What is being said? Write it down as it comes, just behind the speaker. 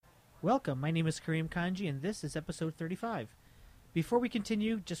Welcome, my name is Kareem Kanji, and this is episode 35. Before we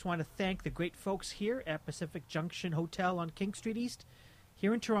continue, just want to thank the great folks here at Pacific Junction Hotel on King Street East,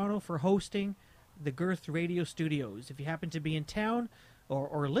 here in Toronto, for hosting the Girth Radio Studios. If you happen to be in town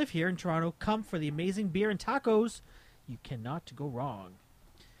or live here in Toronto, come for the amazing beer and tacos. You cannot go wrong.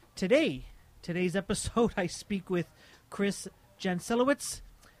 Today's episode, I speak with Chris Jancelowitz.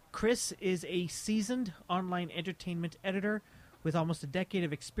 Chris is a seasoned online entertainment editor with almost a decade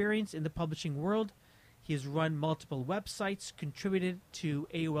of experience in the publishing world. He has run multiple websites, contributed to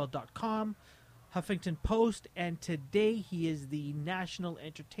AOL.com, Huffington Post, and today he is the national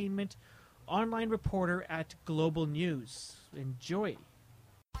entertainment online reporter at Global News. Enjoy.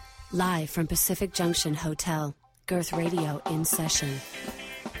 Live from Pacific Junction Hotel, Girth Radio in session.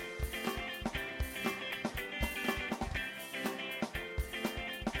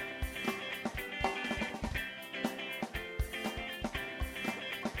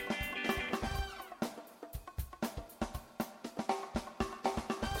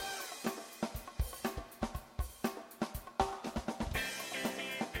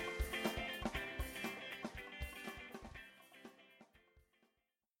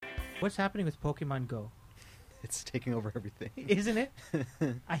 What's happening with Pokemon Go? It's taking over everything. Isn't it?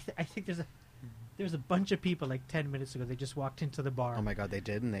 I think there's a bunch of people like 10 minutes ago. They just walked into the bar. Oh my god, they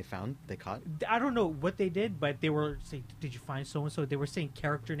did, and they caught? I don't know what they did, but they were saying, did you find so-and-so? They were saying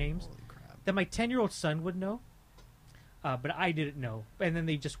character names Holy crap. that my 10-year-old son would know, but I didn't know. And then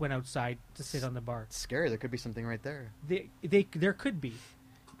they just went outside to sit on the bar. It's scary. There could be something right there. There could be.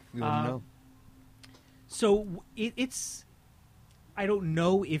 We wouldn't know. So it's... I don't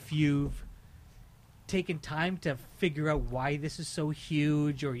know if you've taken time to figure out why this is so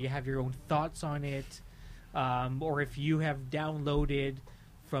huge, or you have your own thoughts on it, or if you have downloaded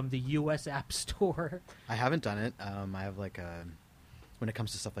from the U.S. App Store. I haven't done it. I have when it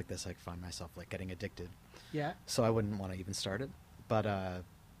comes to stuff like this, I find myself getting addicted. Yeah. So I wouldn't want to even start it. But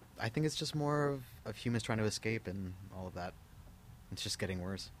I think it's just more of humans trying to escape and all of that. It's just getting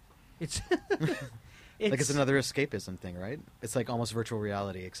worse. It's it's another escapism thing, right? It's like almost virtual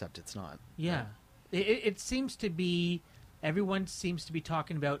reality, except it's not. Yeah. Right? It seems to be, everyone seems to be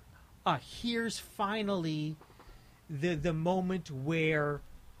talking about, here's finally the moment where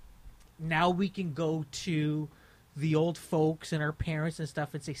now we can go to the old folks and our parents and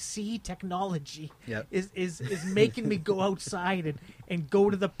stuff and say, see, technology Yep. is making me go outside and go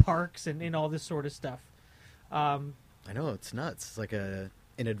to the parks and all this sort of stuff. I know, it's nuts. It's like a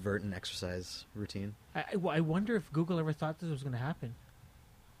inadvertent exercise routine. I wonder if Google ever thought this was going to happen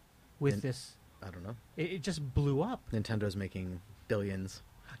with this. I don't know. It just blew up. Nintendo's making billions.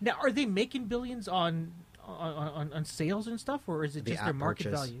 Now, are they making billions on sales and stuff, or is it just their market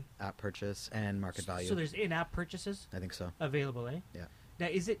value? App purchase and market value. So there's in-app purchases I think so. available, eh? Yeah. Now,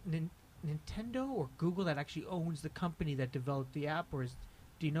 is it Nintendo or Google that actually owns the company that developed the app, or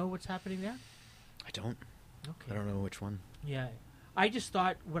do you know what's happening there? I don't Okay. know which one. Yeah. I just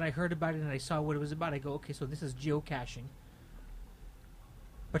thought when I heard about it and I saw what it was about, I go, okay, so this is geocaching,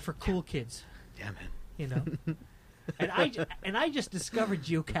 but for cool kids, Yeah, man. you know. and I just discovered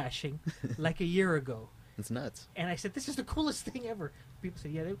geocaching like a year ago. It's nuts. And I said, this is the coolest thing ever. People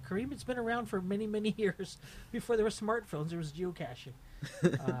said, yeah, Kareem, it's been around for many, many years. Before there were smartphones, there was geocaching.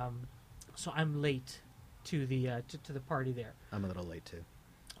 So I'm late to the party there. I'm a little late, too.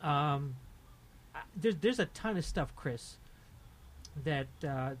 There's a ton of stuff, Chris, that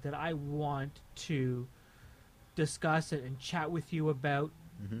I want to discuss and chat with you about.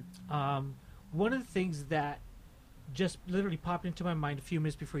 Mm-hmm. One of the things that just literally popped into my mind a few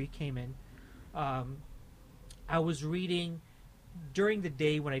minutes before you came in, I was reading during the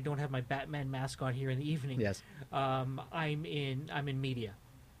day when I don't have my Batman mask on here in the evening. Yes. I'm in media,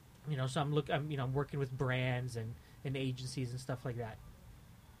 so I'm working with brands and agencies and stuff like that.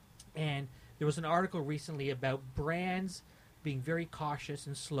 And there was an article recently about brands being very cautious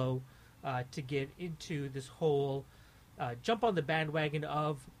and slow to get into this whole jump on the bandwagon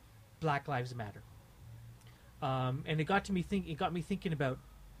of Black Lives Matter. And it got me thinking about,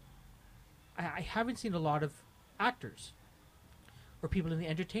 I haven't seen a lot of actors or people in the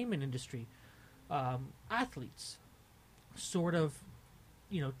entertainment industry, athletes, sort of,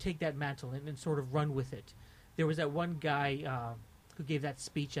 take that mantle and sort of run with it. There was that one guy who gave that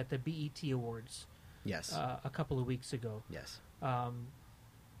speech at the BET Awards. Yes. A couple of weeks ago. Yes.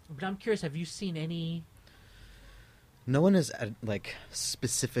 But I'm curious, have you seen any... No one has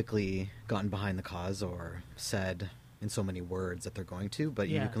specifically gotten behind the cause or said in so many words that they're going to, but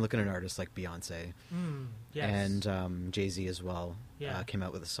Yeah. you can look at an artist like Beyonce yes. and Jay-Z as well. Yeah. Came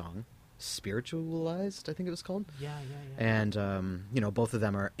out with a song spiritualized, I think it was called. Yeah. And, both of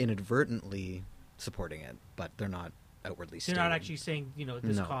them are inadvertently supporting it, but they're not outwardly They're stating. not actually saying,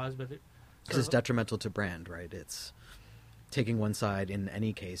 this No. cause, but Because it's detrimental to brand, right? It's taking one side in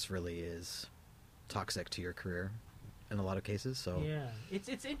any case really is toxic to your career in a lot of cases. So yeah,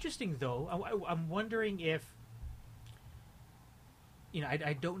 it's interesting though. I'm wondering if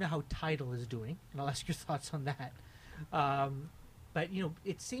I don't know how Tidal is doing, and I'll ask your thoughts on that. But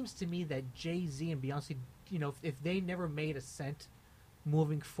it seems to me that Jay-Z and Beyonce, if they never made a cent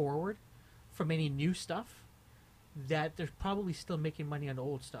moving forward from any new stuff, that they're probably still making money on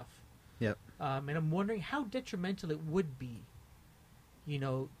old stuff. Yep. And I'm wondering how detrimental it would be,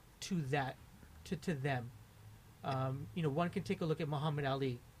 to that, to them. One can take a look at Muhammad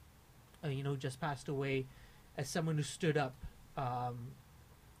Ali, who just passed away, as someone who stood up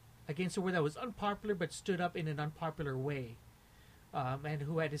against a word that was unpopular, but stood up in an unpopular way, and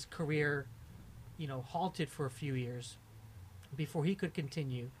who had his career, halted for a few years before he could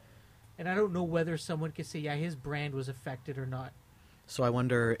continue. And I don't know whether someone could say, yeah, his brand was affected or not. So I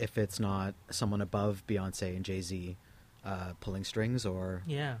wonder if it's not someone above Beyonce and Jay-Z pulling strings or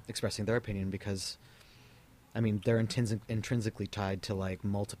expressing their opinion, because, they're intrinsically tied to, like,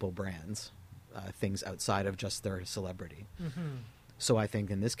 multiple brands, things outside of just their celebrity. Mm-hmm. So I think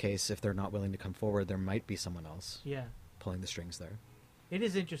in this case, if they're not willing to come forward, there might be someone else pulling the strings there. It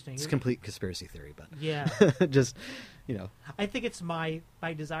is interesting. It's complete conspiracy theory, but just, I think it's my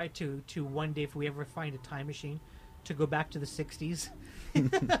desire to one day, if we ever find a time machine, to go back to the 60s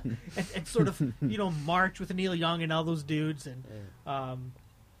and sort of, march with Neil Young and all those dudes. And,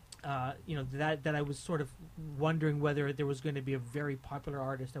 that I was sort of wondering whether there was going to be a very popular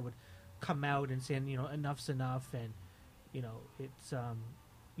artist that would come out and say, enough's enough. And, it's,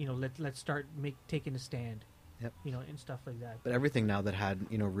 let's start taking a stand. Yep. And stuff like that. But everything now that had,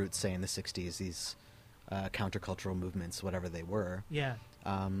 roots, say, in the 60s, these countercultural movements, whatever they were,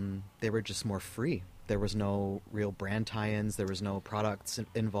 they were just more free. There was no real brand tie-ins. There was no products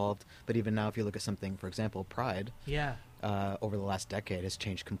involved. But even now, if you look at something, for example, Pride, over the last decade has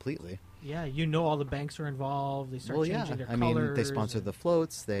changed completely. Yeah, all the banks are involved. They start changing their colors. They sponsor the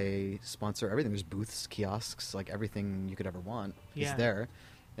floats. They sponsor everything. There's booths, kiosks, like everything you could ever want is there.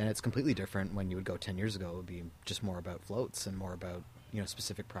 And it's completely different when you would go 10 years ago. It would be just more about floats and more about,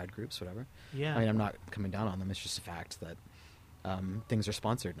 specific pride groups, whatever. Yeah. I'm not coming down on them. It's just a fact that things are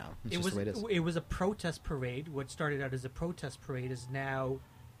sponsored now. It's just the way it is. It was a protest parade. What started out as a protest parade is now,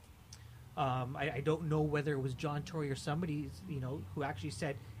 I don't know whether it was John Tory or somebody, who actually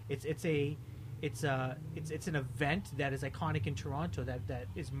said it's an event that is iconic in Toronto, that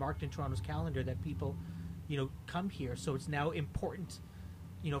is marked in Toronto's calendar, that people, come here. So it's now important,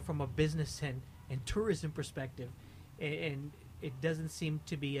 from a business and tourism perspective, and it doesn't seem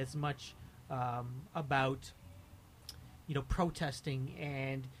to be as much about protesting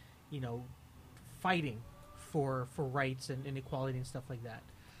and fighting for rights and equality and stuff like that.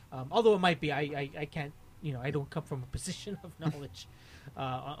 Although it might be, I can't, I don't come from a position of knowledge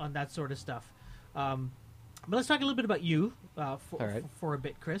on that sort of stuff. But let's talk a little bit about you for a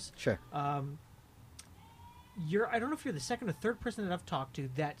bit, Chris. Sure. I don't know if you're the second or third person that I've talked to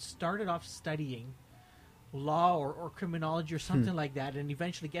that started off studying law or criminology or something like that, and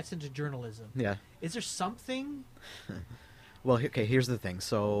eventually gets into journalism. Yeah. Is there something? Well, okay, here's the thing.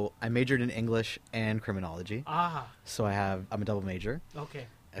 So I majored in English and criminology. So I'm a double major. Okay.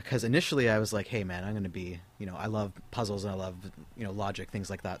 Because initially I was like, hey, man, I'm going to be, I love puzzles and I love, logic, things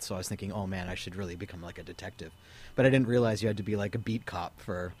like that. So I was thinking, oh, man, I should really become like a detective. But I didn't realize you had to be like a beat cop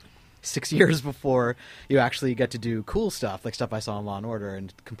for 6 years before you actually get to do cool stuff, like stuff I saw in Law & Order,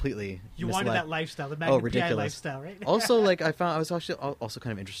 and completely You wanted that lifestyle, the Magnum PI lifestyle, right? Also, like, I was actually also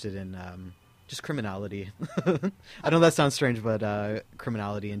kind of interested in just criminality. I know that sounds strange, but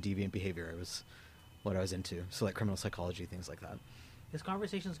criminality and deviant behavior was what I was into. So, like, criminal psychology, things like that. This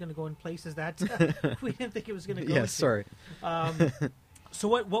conversation is going to go in places that we didn't think it was going to go. Yeah, sorry. So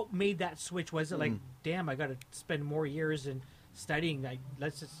what made that switch? Was it like, damn, I got to spend more years in studying?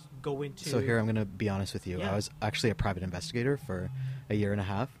 Let's just go into. So here I'm going to be honest with you. Yeah. I was actually a private investigator for a year and a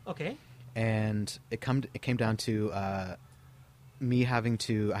half. Okay. And it came down to me having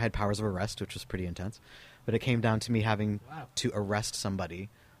to. I had powers of arrest, which was pretty intense, but it came down to me having to arrest somebody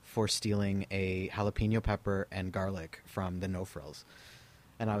for stealing a jalapeno pepper and garlic from the No Frills.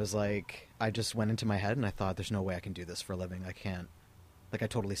 And I was like, I just went into my head and I thought, there's no way I can do this for a living. I can't. Like, I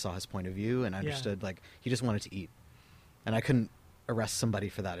totally saw his point of view and I understood, like, he just wanted to eat. And I couldn't arrest somebody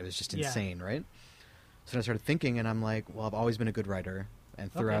for that. It was just insane, right? So I started thinking, and I'm like, well, I've always been a good writer.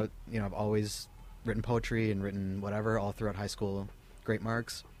 And throughout, I've always written poetry and written whatever all throughout high school, great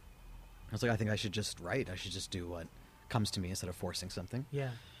marks. was like, I think I should just write. I should just do what comes to me instead of forcing something. Yeah.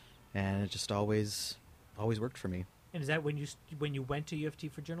 And it just always worked for me. And is that when you went to U of T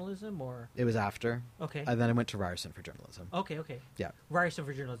for journalism, or? It was after. Okay. And then I went to Ryerson for journalism. Okay. Yeah. Ryerson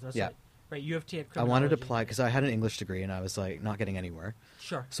for journalism. That's Yeah. Right. U of T had I criminology. wanted to apply because I had an English degree and I was like not getting anywhere.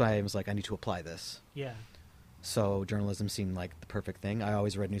 Sure. So I was like, I need to apply this. Yeah. So journalism seemed like the perfect thing. I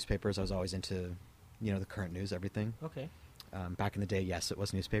always read newspapers. I was always into, the current news, everything. Okay. Back in the day, yes, it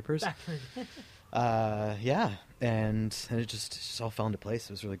was newspapers. Back- Yeah, and it just all fell into place.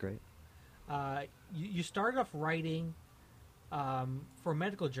 It was really great. you started off writing for a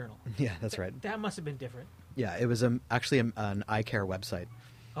medical journal. Yeah, that's right. That must have been different. Yeah, it was actually an eye care website.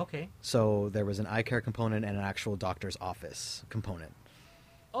 Okay. So there was an eye care component and an actual doctor's office component.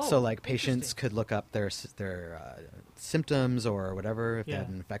 Oh, So like patients interesting. could look up their symptoms or whatever, if they Yeah. had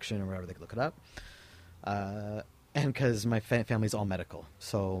an infection or whatever, they could look it up. And because my family's all medical,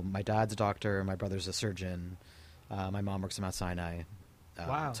 so my dad's a doctor, my brother's a surgeon, my mom works at Mount Sinai.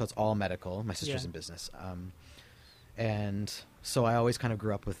 Wow. So it's all medical. My sister's Yeah. in business. And so I always kind of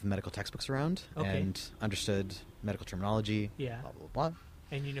grew up with medical textbooks around Okay. and understood medical terminology. Yeah. Blah blah blah.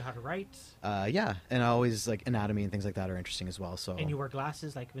 And you knew how to write. Yeah, and I always like anatomy and things like that are interesting as well. So And you wear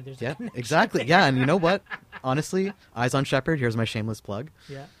glasses, like when there's a yeah, connection. exactly. Yeah, and you know what? Honestly, Eyes on Shepherd. Here's my shameless plug.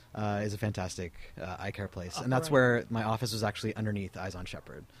 Yeah. Is a fantastic eye care place, Oh, and that's right. where my office was actually underneath Eyes on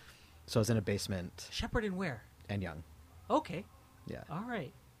Shepherd. So I was in a basement Shepherd and where? and Young. Okay. Yeah, All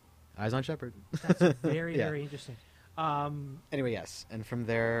right. Eyes on Shepherd. That's very, Yeah. very interesting. Anyway, yes, and from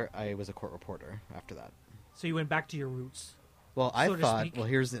there I was a court reporter after that. So you went back to your roots. Well, I So to thought. speak. Well,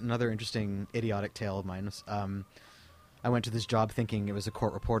 here's another interesting idiotic tale of mine. I went to this job thinking it was a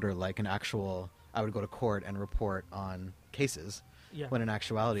court reporter, like an actual. I would go to court and report on cases. Yeah. When in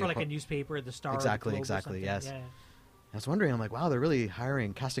actuality, For like a newspaper, the Star. or the Exactly, Globe or exactly, something. yes. Yeah, yeah. I was wondering. I'm like, wow, they're really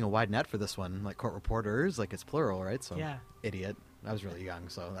casting a wide net for this one. Like court reporters, like it's plural, right? So Yeah. idiot. I was really young,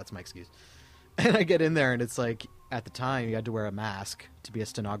 so that's my excuse. And I get in there, and it's like at the time you had to wear a mask to be a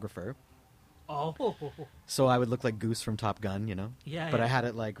stenographer. Oh. So I would look like Goose from Top Gun, Yeah. But yeah. I had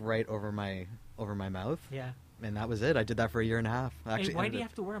it like right over my mouth. Yeah. And that was it. I did that for a year and a half. Hey, why do you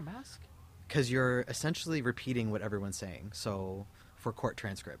have to wear a mask? Because you're essentially repeating what everyone's saying. So for court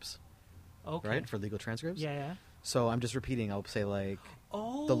transcripts, Okay. right? For legal transcripts. Yeah. Yeah. So I'm just repeating. I'll say like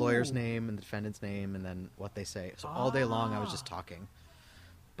Oh. the lawyer's name and the defendant's name, and then what they say. So all day long, I was just Ah. talking.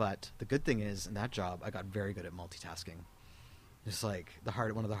 But the good thing is, in that job, I got very good at multitasking. It's like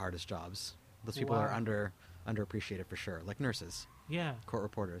one of the hardest jobs. Those people are Wow. underappreciated for sure, like nurses, Yeah. court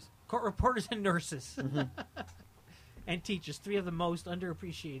reporters. Court reporters and nurses. Mm-hmm. And teachers, three of the most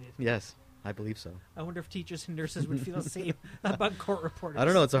underappreciated. Yes, I believe so. I wonder if teachers and nurses would feel the same about court reporters. I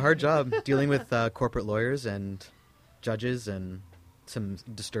don't know. It's a hard job dealing with corporate lawyers and judges and some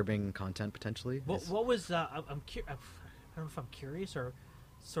disturbing content potentially. What was I don't know if I'm curious or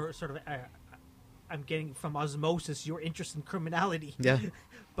sort of I'm getting from osmosis your interest in criminality. Yeah.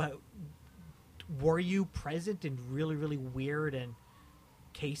 But were you present in really, really weird and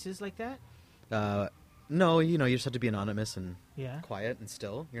cases like that? No, you just have to be anonymous and Yeah. quiet and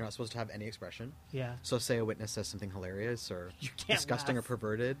still. You're not supposed to have any expression. Yeah. So say a witness says something hilarious or You can't disgusting laugh. or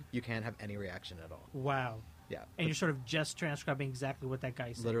perverted, you can't have any reaction at all. Wow. Yeah. And you're sort of just transcribing exactly what that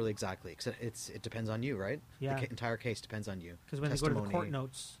guy said. Literally exactly. 'Cause it depends on you, right? Yeah. The entire case depends on you. Because when they go to the court Testimony-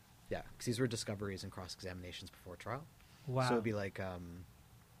 notes, Yeah, because these were discoveries and cross-examinations before trial. wow. So it would be like,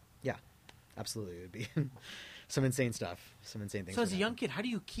 yeah, absolutely. It would be some insane stuff, some insane things. So would as a young happen. kid, how do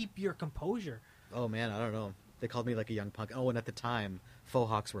you keep your composure? Oh, man, I don't know. They called me like a young punk. Oh, and at the time, faux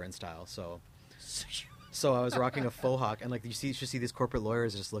hawks were in style, so... So I was rocking a faux hawk, and like you should see these corporate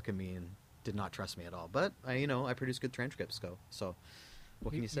lawyers just look at me and did not trust me at all. But I produce good transcripts, so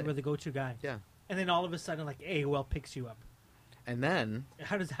what can you say? You were the go-to guy. Yeah, And then all of a sudden, like, AOL picks you up. and then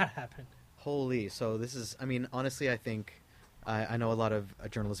How does that happen? holy, so this is. I mean, honestly, I think I know a lot of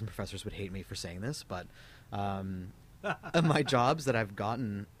journalism professors would hate me for saying this, but my jobs that I've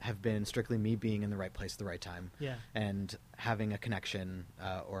gotten have been strictly me being in the right place at the right time. Yeah. And having a connection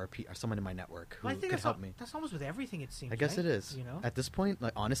or someone in my network who Well, I think could that's help me. That's almost with everything, it seems. I guess right? it is. You know. At this point,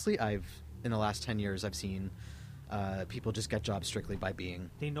 like honestly, in the last 10 years, I've seen people just get jobs strictly by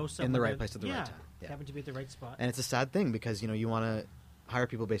being They know someone in the right that- place at the yeah, right time. they Yeah. happen to be at the right spot. And it's a sad thing because you want to hire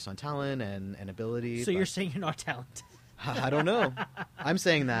people based on talent and ability. So you're but saying you're not talented? I don't know. I'm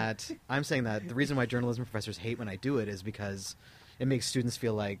saying that the reason why journalism professors hate when I do it is because it makes students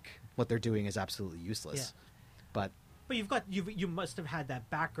feel like what they're doing is absolutely useless. But But you must have had that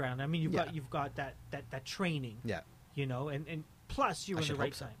background. I mean, you've got that training. yeah, And plus you're I in the should right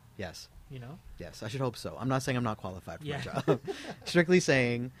hope so. time. Yes. You know. Yes, I should hope so. I'm not saying I'm not qualified for Yeah. my job. Strictly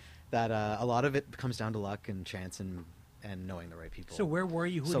saying that a lot of it comes down to luck and chance and knowing the right people. So where were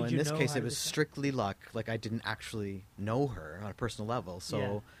you? Who So did in you this know? case, How it did was this happen? strictly luck. Like, I didn't actually know her on a personal level. So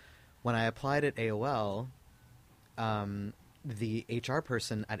Yeah. when I applied at AOL, the HR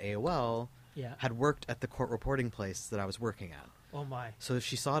person at AOL Yeah. had worked at the court reporting place that I was working at. Oh my. So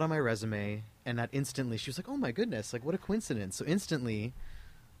she saw it on my resume, and that instantly she was like, "Oh my goodness! Like, what a coincidence!" So instantly,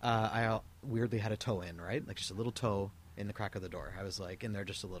 I weirdly had a toe in, right? Like, just a little toe in the crack of the door. I was like in there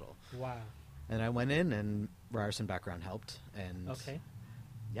just a little, Wow. and I went in, and Ryerson background helped, and Okay.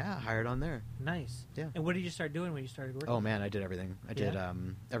 yeah, hired on there. Nice. Yeah. And what did you start doing when you started working? Oh man, I did everything. I did Yeah?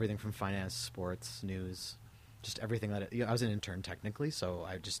 everything from finance, sports, news, just everything that. I was an intern technically, so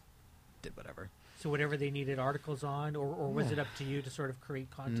I just did whatever. So whatever they needed articles on, or was Yeah. it up to you to sort of create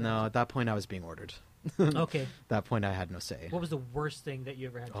content? No, at that point I was being ordered. Okay. At that point I had no say. What was the worst thing that you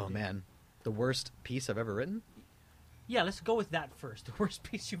ever had to do? Oh man, the worst piece I've ever written. Yeah, let's go with that first. The worst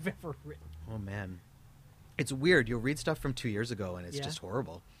piece you've ever written. Oh man, it's weird. You'll read stuff from 2 years ago and it's Yeah. just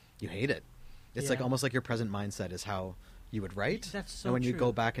horrible. You hate it. It's like Yeah. almost like your present mindset is how you would write. That's so and when you true.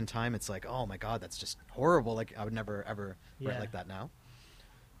 go back in time, it's like, oh my god, that's just horrible. Like I would never ever Yeah. write like that now.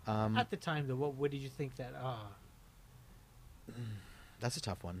 At the time, though, what did you think that? That's a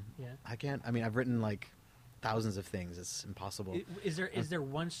tough one. Yeah. I can't. I mean, I've written like thousands of things. It's impossible. Is there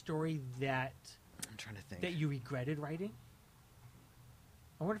one story that I'm trying to think. that you regretted writing?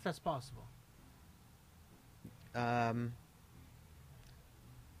 I wonder if that's possible.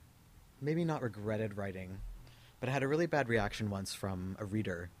 Maybe not regretted writing, but I had a really bad reaction once from a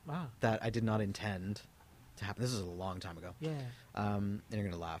reader Wow. that I did not intend to happen. This is a long time ago. Yeah. And you're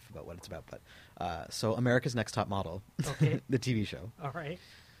gonna laugh about what it's about, but so America's Next Top Model, Okay. the TV show. All right.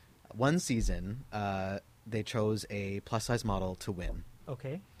 One season, they chose a plus size model to win,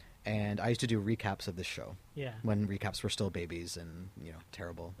 Okay. and I used to do recaps of this show Yeah. when recaps were still babies and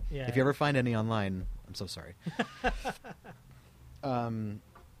terrible. Yeah. If you ever find any online, I'm so sorry.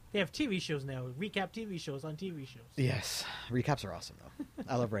 They have TV shows now. Recap TV shows on TV shows. Yes, recaps are awesome though.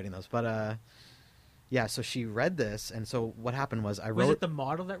 I love writing those. But yeah, so she read this, and so what happened was I Was wrote. it the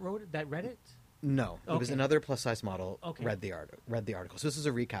model that wrote it? That read it? No, it was Okay. another plus size model. Okay. Read the article. So this is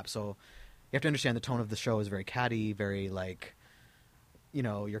a recap. So you have to understand the tone of the show is very catty, very like,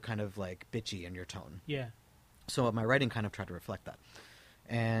 you're kind of like bitchy in your tone. Yeah. So my writing kind of tried to reflect that.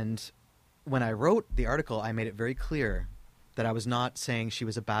 And when I wrote the article, I made it very clear that I was not saying she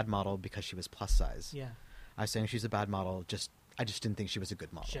was a bad model because she was plus size. Yeah. I was saying she's a bad model. I just didn't think she was a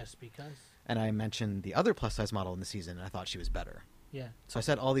good model. Just because. And I mentioned the other plus size model in the season, and I thought she was better. Yeah. So I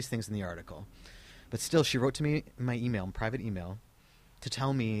said all these things in the article. But still, she wrote to me in my email, private email, to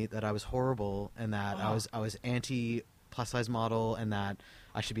tell me that I was horrible and that Oh. I was anti plus size model and that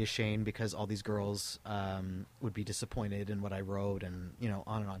I should be ashamed because all these girls would be disappointed in what I wrote and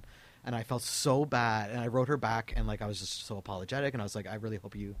on and on. And I felt so bad, and I wrote her back, and like I was just so apologetic, and I was like, I really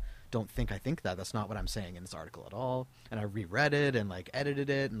hope you don't think I think that. That's not what I'm saying in this article at all. And I reread it and like edited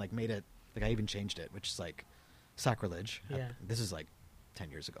it and like made it like I even changed it, which is like sacrilege. Yeah. This is like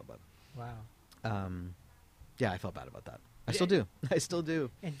 10 years ago, but Wow. yeah, I felt bad about that. I Yeah. still do. I still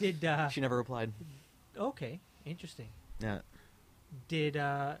do. And did She never replied. okay, interesting. Yeah. Did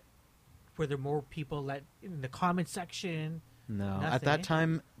were there more people that in the comment section? No. Nothing, At that eh?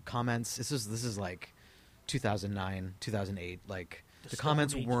 time, comments. This is like 2009, 2008. Like The the Stone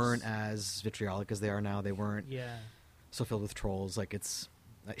comments Ages. weren't as vitriolic as they are now. They weren't Yeah. so filled with trolls. Like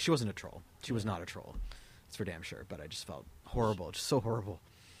she wasn't a troll. She was not a troll. It's for damn sure. But I just felt horrible, just so horrible,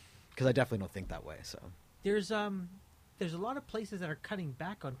 because I definitely don't think that way. So There's a lot of places that are cutting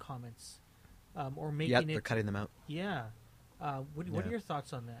back on comments, or making yeah, it. they're cutting them out. Yeah. What are Yeah. your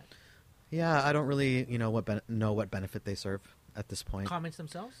thoughts on that? Yeah, I don't really know what benefit they serve at this point. Comments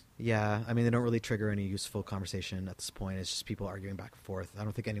themselves? Yeah, I mean, they don't really trigger any useful conversation at this point. It's just people arguing back and forth. I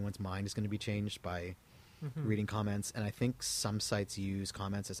don't think anyone's mind is going to be changed by Mm-hmm. reading comments, and I think some sites use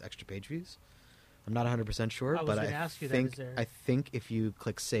comments as extra page views. I'm not 100% sure, I was but gonna ask you that, think is there- I think if you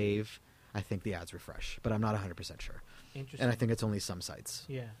click save, I think the ads refresh, but I'm not 100% sure. Interesting. And I think it's only some sites.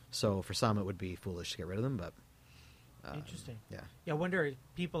 Yeah. So for some, it would be foolish to get rid of them, but Interesting. yeah, Yeah, I wonder if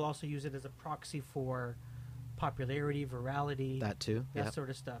people also use it as a proxy for popularity, virality, that too. that Yeah.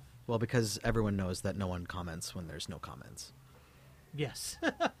 sort of stuff. Well, because everyone knows that no one comments when there's no comments. Yes.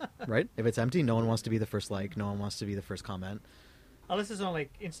 Right? If it's empty, no one wants to be the first like, no one wants to be the first comment. Unless it's on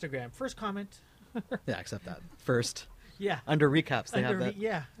like Instagram. First comment. Yeah, accept that. First. Yeah. Under recaps, they Under- have that.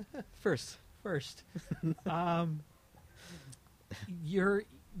 Yeah. First. First.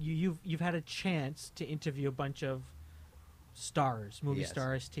 You've had a chance to interview a bunch of stars, movie Yes.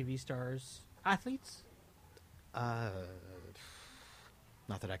 stars, TV stars, athletes. Not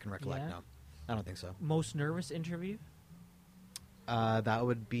Not that I can recollect. Yeah? No, I don't think so. Most nervous interview? That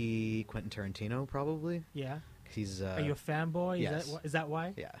would be Quentin Tarantino, probably. Yeah. He's. Are you a fanboy? Yes. Is that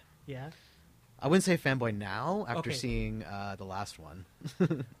why? Yeah. Yeah. I wouldn't say fanboy now after Okay. seeing the last one.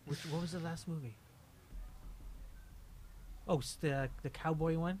 What was the last movie? Oh, it's the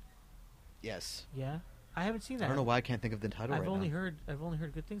cowboy one. Yes. Yeah. I haven't seen that. I don't know why I can't think of the title I've right only now.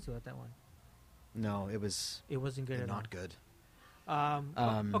 heard good things about that one. No, it was It wasn't good at not good. all.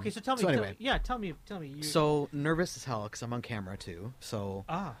 Okay, so tell me. so anyway. Tell me. You, So nervous as hell because I'm on camera too. So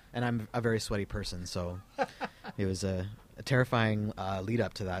and I'm a very sweaty person. So it was a terrifying lead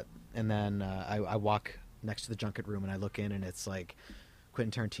up to that. And then I walk next to the junket room and I look in and it's like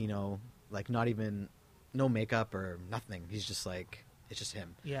Quentin Tarantino, like not even no makeup or nothing. He's just like it's just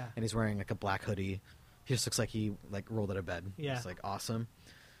him. Yeah. And he's wearing like a black hoodie. He just looks like he like rolled out of bed. Yeah. It's like awesome.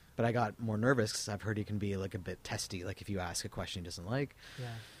 But I got more nervous because I've heard he can be like a bit testy. Like if you ask a question he doesn't like.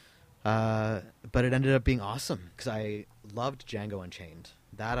 Yeah. But it ended up being awesome because I loved Django Unchained.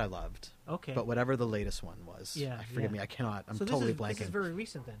 That I loved. Okay. But whatever the latest one was, Yeah, forgive yeah. me, I cannot. I'm So totally this blanking. is very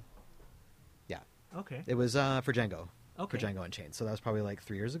recent then. Yeah, Okay. it was for Django. Okay. For Django Unchained. So that was probably like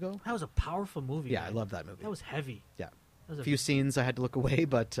 3 years ago. That was a powerful movie. Yeah, I man. loved that movie. That was heavy. Yeah, That was a few scenes I had to look away,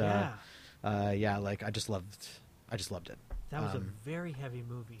 but Yeah. yeah, like I just loved it. That was a very heavy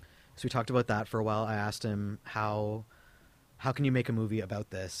movie. So we talked about that for a while. I asked him how can you make a movie about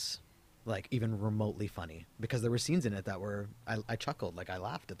this, like even remotely funny? Because there were scenes in it that were I chuckled, like I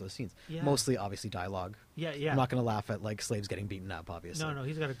laughed at those scenes. Yeah. Mostly, obviously, dialogue. Yeah, yeah. I'm not going to laugh at like slaves getting beaten up, obviously. No,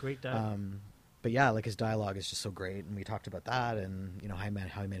 he's got a great dialogue. But yeah, like his dialogue is just so great, and we talked about that, and you know how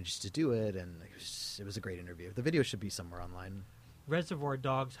he manages to do it, and it was a great interview. The video should be somewhere online. Reservoir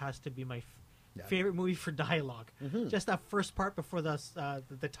Dogs has to be my Yeah. favorite movie for dialogue. Mhm. Just that first part before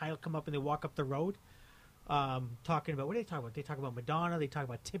the title come up and they walk up the road, talking about what do they talk about? They talk about Madonna. They talk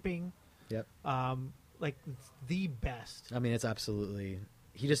about tipping. Yep. Like it's the best. I mean, it's absolutely.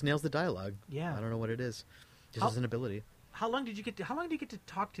 He just nails the dialogue. Yeah. I don't know what it is. Just How- has an ability. How long did you get to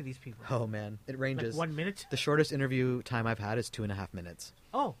talk to these people? Oh man, it ranges. Like 1 minute. The shortest interview time I've had is 2.5 minutes,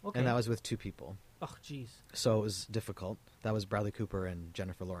 Oh, okay. and that was with 2 people. Oh, jeez. So it was difficult. That was Bradley Cooper and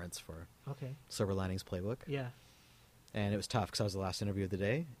Jennifer Lawrence for Okay. Silver Linings Playbook, Yeah. and it was tough because I was the last interview of the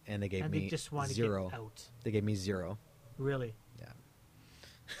day, and they gave And me they just want to 0. get out. They gave me 0. Really. Yeah,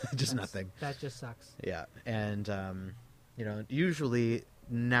 just nothing. That just sucks. Yeah, and you know, usually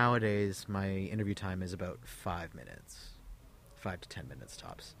nowadays my interview time is about 5 minutes, 5 to 10 minutes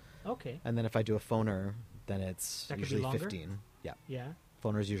tops. Okay. And then if I do a phoner, then it's That could be usually longer? 15. Yeah, Yeah.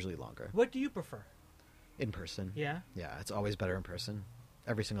 phoner is usually longer. What do you prefer? In person. Yeah. Yeah, it's always better in person.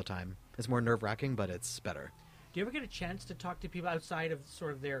 Every single time. It's more nerve-wracking, but it's better. Do you ever get a chance to talk to people outside of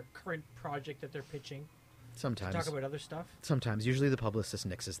sort of their current project that they're pitching? Sometimes. Talk about other stuff? Sometimes. Usually the publicist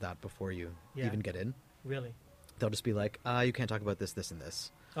nixes that before you Yeah. even get in. Really? They'll just be like, you can't talk about this, this, and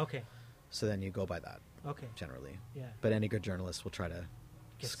this. Okay. So then you go by that, Okay. generally. Yeah. But any good journalist will try to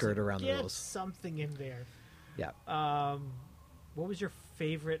skirt around the get rules. something in there. Yeah. What was your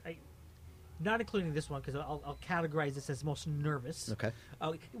favorite? Not including this one because I'll categorize this as most nervous. Okay.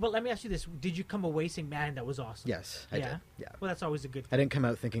 Well, let me ask you this: did you come away saying, "Man, that was awesome"? Yes, I did. Yeah. Well, that's always a good. I didn't come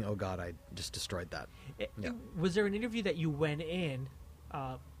out thinking, oh, God, I just destroyed that. Yeah. Was there an interview that you went in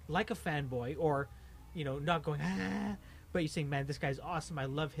like a fanboy, or not going, but you saying, "Man, this guy's awesome. I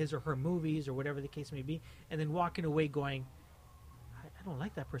love his or her movies," or whatever the case may be, and then walking away going, I don't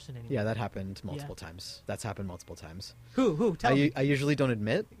like that person anymore. Yeah, that happened multiple times. That's happened multiple times. Who? Tell me. I usually don't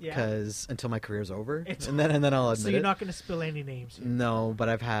admit Yeah. because until my career's over, It's- and then I'll admit So you're it. not going to spill any names here. No, but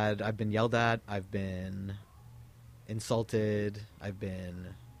I've been yelled at. I've been insulted. I've been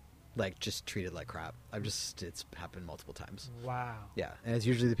like just treated like crap. It's happened multiple times. Wow. Yeah, and it's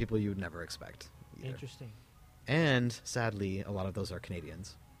usually the people you would never expect. Either. Interesting. And sadly, a lot of those are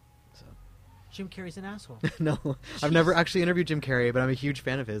Canadians. So Jim Carrey's an asshole. no, I've never actually interviewed Jim Carrey, but I'm a huge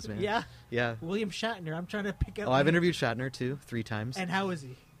fan of his, man. Yeah. Yeah. William Shatner. I'm trying to pick out. Oh, I've names. interviewed Shatner too, 3 times. And how is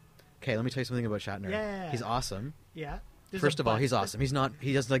he? Okay, let me tell you something about Shatner. Yeah. He's awesome. Yeah. There's First a of all, but. he's awesome.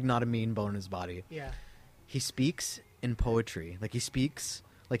 He has like not a mean bone in his body. Yeah. He speaks in poetry. Like he speaks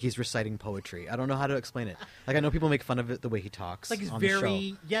like he's reciting poetry. I don't know how to explain it. Like I know people make fun of it the way he talks Like he's on the show.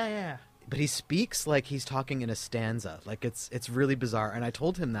 very. Yeah. But he speaks like he's talking in a stanza. Like it's really bizarre. And I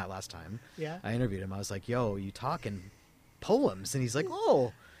told him that last time. Yeah. I interviewed him. I was like, "Yo, you talk in poems," and he's like,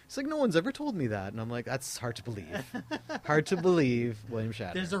 "Oh." It's like no one's ever told me that, and I'm like, that's hard to believe. Hard to believe, William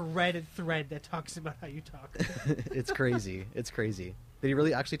Shatner. There's a Reddit thread that talks about how you talk. It's crazy. It's crazy that he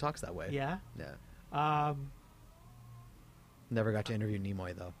really actually talks that way. Yeah. Yeah. Never got to interview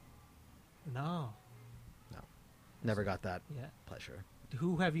Nimoy though. No. No. Never got that Yeah. pleasure.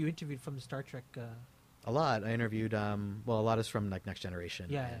 Who have you interviewed from the Star Trek? A lot. I interviewed. A lot is from like Next Generation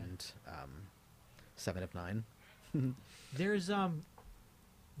Yeah. and Seven of Nine. There's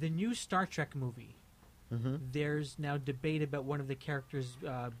the new Star Trek movie. Mm-hmm. There's now debate about one of the characters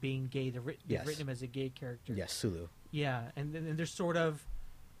being gay. They've Yes. written him as a gay character. Yes, Sulu. Yeah, and there's sort of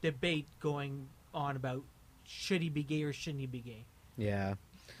debate going on about should he be gay or shouldn't he be gay. Yeah.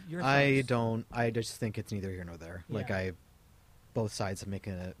 Your I thoughts? don't. I just think it's neither here nor there. Like Yeah. both sides have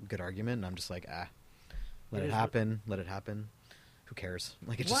making a good argument, and I'm just like, let It it is happen. Let it happen. Who cares?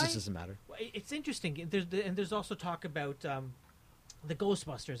 Like it Why- just doesn't matter. Well, it's interesting. There's also talk about the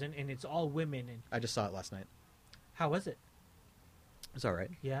Ghostbusters, and it's all women. And I just saw it last night. how was it? It's all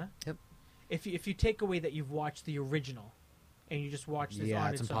right. Yeah. Yep. If you take away that you've watched the original, and you just watch this Yeah,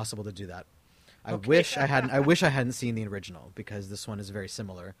 on it's its own- impossible to do that. I Okay. wish I hadn't. I wish I hadn't seen the original because this one is very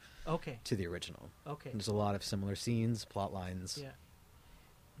similar Okay. to the original. Okay. There's a lot of similar scenes, plot lines. Yeah.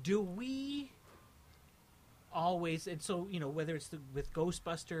 Do we always, and so, whether it's with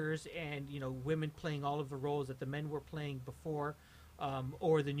Ghostbusters and, women playing all of the roles that the men were playing before,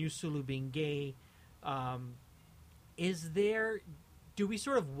 or the new Sulu being gay, do we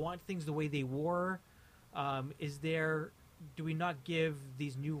sort of want things the way they were? Do we not give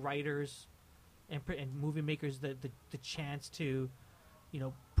these new writers and movie makers the chance to,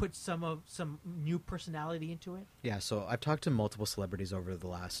 put some new personality into it? Yeah, so I've talked to multiple celebrities over the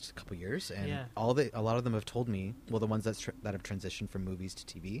last couple years, and Yeah. a lot of them have told me, well, the ones that have transitioned from movies to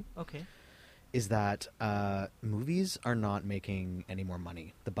TV, Okay. is that movies are not making any more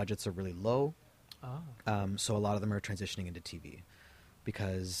money. The budgets are really low, so a lot of them are transitioning into TV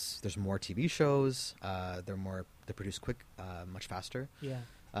because there's more TV shows. They're produced quick, much faster. Yeah.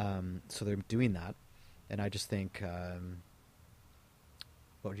 So they're doing that, and I just think.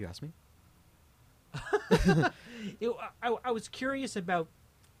 What would you ask me? I was curious about,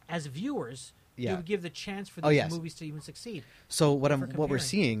 as viewers, Yeah. do we give the chance for Oh, these yes. movies to even succeed? So what For we're comparing.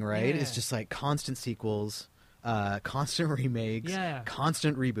 seeing, right, Yeah. is just like constant sequels, constant remakes, Yeah.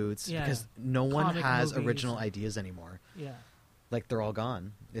 constant reboots, Yeah. because no one Comic has movies original and- ideas anymore. Yeah. Like they're all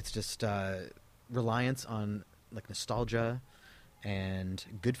gone. It's just reliance on like nostalgia and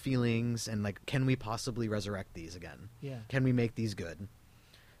good feelings, and like, can we possibly resurrect these again? Yeah. Can we make these good?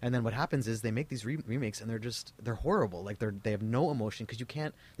 And then what happens is they make these remakes, and they're horrible. Like they have no emotion, because you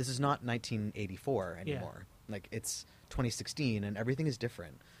can't. This is not 1984 anymore. Like it's 2016, and everything is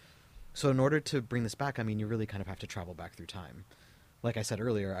different. So in order to bring this back, I mean, you really kind of have to travel back through time. Like I said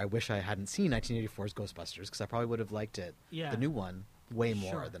earlier, I wish I hadn't seen 1984's Ghostbusters, because I probably would have liked it, Yeah. the new one, way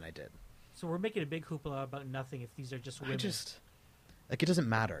more Sure. than I did. So we're making a big hoopla about nothing if these are just women. I just like, it doesn't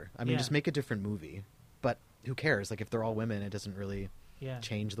matter. I mean, Yeah. just make a different movie. But who cares? Like if they're all women, it doesn't really Yeah.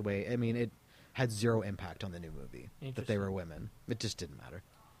 change the way. I mean, it had zero impact on the new movie that they Interesting. were women. It just didn't matter.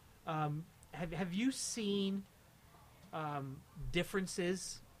 Have you seen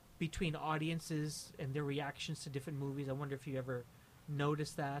differences between audiences and their reactions to different movies? I wonder if you ever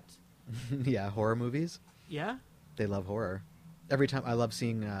noticed that. Yeah, horror movies. Yeah. They love horror. Every time I love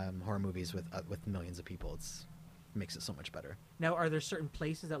seeing horror movies with millions of people. It makes it so much better. Now, are there certain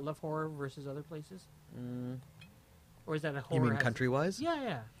places that love horror versus other places? Or is that a horror? You mean has- country wise? Yeah,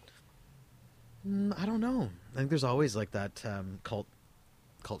 yeah. I don't know. I think there's always like that cult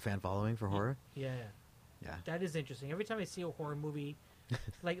fan following for horror. Yeah, yeah. Yeah. That is interesting. Every time I see a horror movie,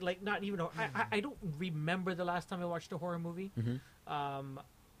 like not even I don't remember the last time I watched a horror movie. Mm-hmm.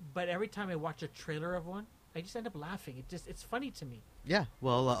 But every time I watch a trailer of one, I just end up laughing. It's funny to me. Yeah.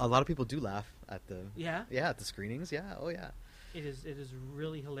 Well, a lot of people do laugh at the Yeah. at the screenings. Yeah. Oh yeah. It is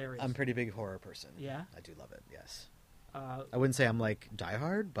really hilarious. I'm a pretty big horror person. Yeah? I do love it. Yes. Uh, I wouldn't say I'm like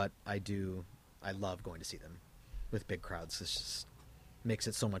diehard, but I love going to see them with big crowds. It just makes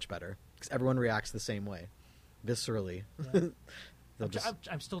it so much better because everyone reacts the same way, viscerally. Yeah. They'll just.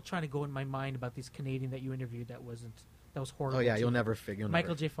 I'm still trying to go in my mind about these Canadian that you interviewed that was horrible. Oh yeah, too. you'll never figure.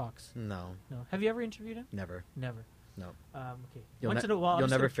 Michael J. Fox. No, No. Have you ever interviewed him? never. Never. No, Okay. You'll Once ne- in a while, you'll I'm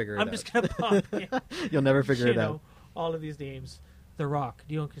never just figure gonna, it I'm just out. gonna pop. you'll never figure you it know, out. all of these names. The Rock.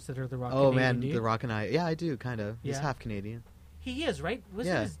 Do you don't consider The Rock? Oh Canadian, man, do you? The Rock and I. Yeah, I do kind of. He's Yeah. half Canadian. He is, right?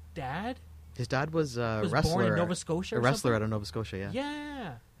 Wasn't Yeah. his dad His dad was a was wrestler. born in Nova Scotia? a or wrestler something? out of Nova Scotia. Yeah.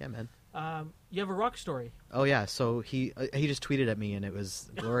 Yeah. Yeah, man. You have a rock story. Oh yeah, so he just tweeted at me and it was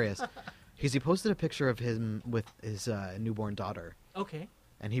glorious. Because he posted a picture of him with his newborn daughter, Okay.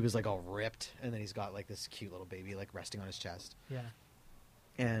 and he was like all ripped, and then he's got like this cute little baby like resting on his chest. Yeah.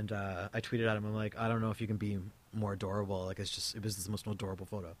 And I tweeted at him, I'm like, I don't know if you can be more adorable. Like it was the most adorable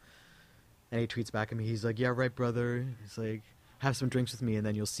photo. And he tweets back at me, he's like, yeah, right, brother. He's like, have some drinks with me and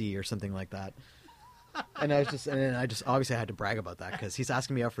then you'll see, or something like that. And I just obviously I had to brag about that because he's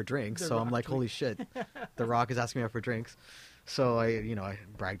asking me out for drinks. The So I'm Rock like, tweet. holy shit, The Rock is asking me out for drinks. So I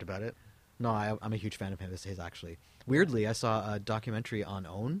bragged about it. No, I'm a huge fan of his actually. Weirdly, I saw a documentary on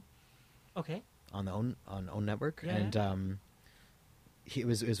OWN Okay. on OWN network, Yeah, and yeah. it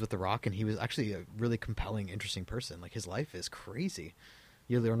was with The Rock, and he was actually a really compelling, interesting person. Like his life is crazy.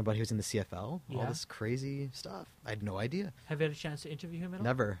 You learn about he was in the CFL, all Yeah. this crazy stuff. I had no idea. Have you had a chance to interview him at all?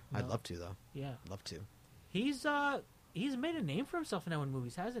 Never. No. I'd love to though. Yeah. I'd love to. He's made a name for himself now in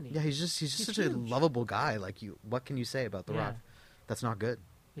movies, hasn't he? Yeah, he's just He's such a huge. lovable guy. Like what can you say about The Yeah. Rock? That's not good.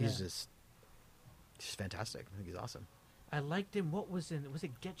 He's Yeah. just fantastic. I think he's awesome. I liked him. What was it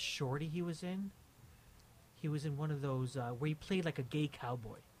Get Shorty he was in? He was in one of those where he played like a gay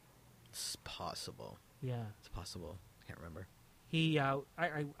cowboy. It's possible. Yeah. It's possible. I can't remember. He I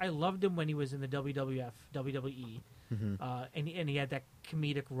loved him when he was in the WWF, WWE. Hmm. And he had that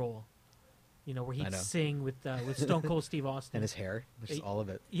comedic role. You know, where I he'd know. sing with Stone Cold Steve Austin. And his hair, which is all of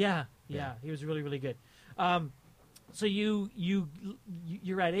it. Yeah, Yeah. he was really, really good. So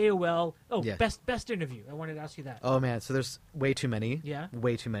you're at AOL. Oh, Yeah. best interview. I wanted to ask you that. Oh man, so there's way too many. Yeah.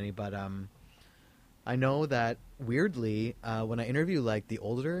 Way too many. But I know that weirdly, when I interview like the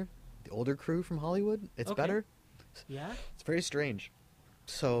older crew from Hollywood, it's Okay. better. Yeah, It's very strange.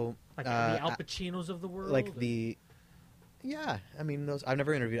 So like the Al Pacinos of the world. like the yeah, I mean those. I've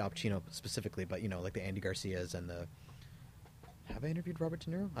never interviewed Al Pacino specifically, but like the Andy Garcias and the. Have I interviewed Robert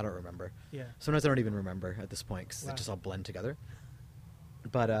De Niro? I don't remember. Yeah. Sometimes I don't even remember at this point because Wow. they just all blend together.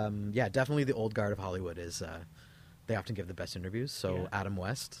 But yeah, definitely the old guard of Hollywood is. They often give the best interviews. So Yeah. Adam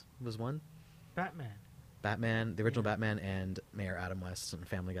West was one. Batman. The original Yeah. Batman, and Mayor Adam West on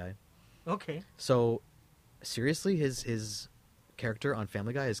Family Guy. Okay. So seriously, his character on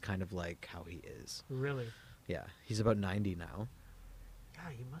Family Guy is kind of like how he is. Really? Yeah, he's about 90 now. Yeah,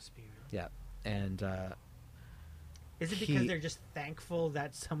 he must be. Really. Yeah, and Is it because He- they're just thankful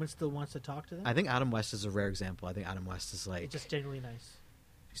that someone still wants to talk to them? I think Adam West is a rare example. I think Adam West is like, It's just genuinely nice.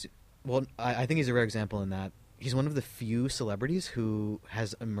 well, I think he's a rare example in that he's one of the few celebrities who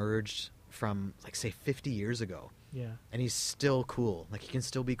has emerged from like say 50 years ago, Yeah. and he's still cool. Like he can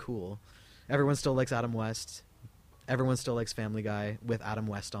still be cool. Everyone still likes Adam West. Everyone still likes Family Guy with Adam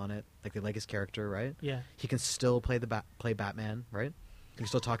West on it. Like they like his character, right? Yeah. He can still play Batman, right? He can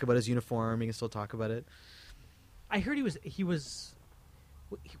still talk about his uniform. He can still talk about it. I heard he was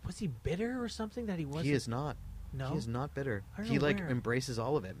he bitter or something that he wasn't? He is not. No. He is not bitter. I don't He know like where. embraces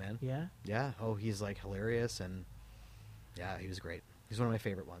all of it, man. Yeah. Yeah. Oh, he's like hilarious, and yeah, he was great. He's one of my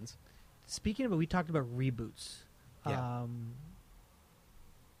favorite ones. Speaking of it, we talked about reboots. Yeah.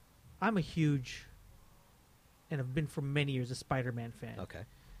 I'm a huge, and have been for many years, a Spider-Man fan. Okay.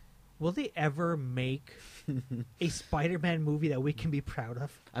 Will they ever make a Spider-Man movie that we can be proud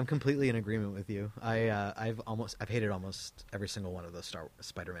of? I'm completely in agreement with you. I've hated almost every single one of those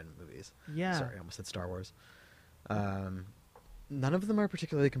Spider-Man movies. Yeah. Sorry, I almost said Star Wars. None of them are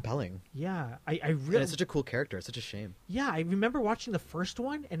particularly compelling. Yeah. I And really. it's such a cool character. It's such a shame. Yeah, I remember watching the first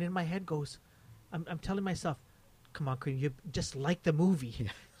one, and in my head goes, I'm telling myself, come on, Kareem, you just like the movie. Yeah.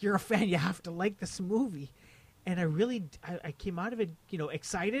 You're a fan. You have to like this movie. And I came out of it,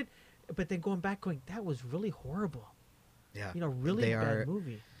 excited, but then going back, going, that was really horrible. Yeah. Really they bad are,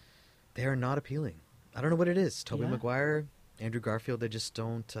 movie. They are not appealing. I don't know what it is. Tobey Yeah. Maguire, Andrew Garfield, they just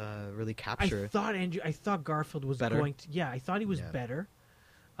don't really capture. I thought Garfield was Better? going to. Yeah, I thought he was Yeah. better.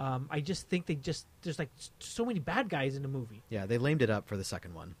 I just think there's like so many bad guys in the movie. Yeah, they lamed it up for the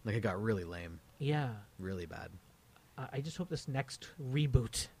second one. Like it got really lame, Yeah, really bad. I just hope this next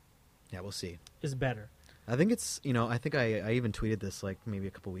reboot Yeah, we'll see. is better. I think it's, I think I even tweeted this like maybe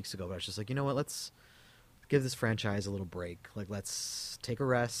a couple weeks ago, but I was just like, you know what, let's give this franchise a little break. Like, let's take a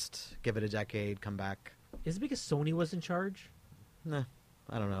rest, give it a decade, come back. Is it because Sony was in charge? Nah,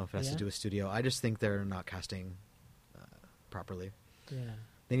 I don't know if it has Yeah? to do with studio. I just think they're not casting properly. Yeah.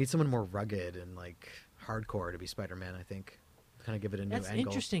 They need someone more rugged and like hardcore to be Spider-Man, I think. Kind of give it a new That's angle.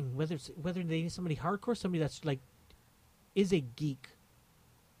 interesting. Whether they need somebody hardcore, somebody that's like is a geek.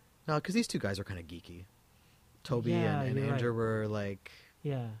 No, because these two guys are kind of geeky. Toby Yeah, and you're Andrew right. were like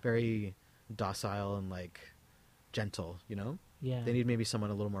Yeah. very docile and like gentle, Yeah. They need maybe someone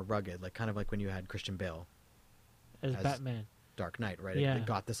a little more rugged, like kind of like when you had Christian Bale, as as- Batman. Dark Knight, right? Yeah. It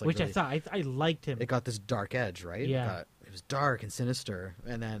got this like Which really, I thought I liked him. it got this dark edge, right? Yeah. It was dark and sinister,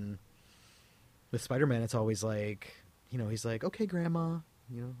 and then with Spider-Man, it's always like, he's like, okay, Grandma,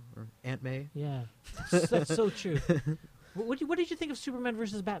 or Aunt May. Yeah. That's so true. What did you think of Superman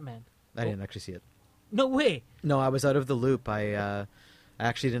versus Batman? I didn't actually see it. No way. No, I was out of the loop. I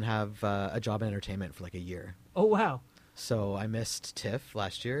actually didn't have a job in entertainment for like a year. Oh wow. So I missed TIFF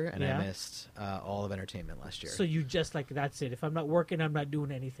last year, and Yeah. I missed all of entertainment last year. So you just like, that's it. If I'm not working, I'm not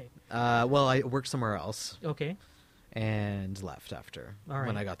doing anything. Well, I worked somewhere else Okay. and left after All right.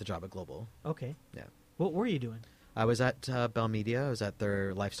 when I got the job at Global. Okay. Yeah. What were you doing? I was at Bell Media. I was at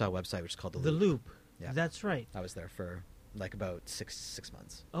their lifestyle website, which is called The Loop. Yeah. That's right. I was there for like about six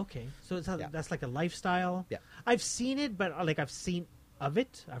months. Okay. So it's Yeah. that's like a lifestyle. Yeah. I've seen it, but like I've seen of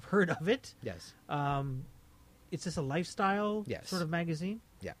it. I've heard of it. Yes. It's just a lifestyle Yes. sort of magazine.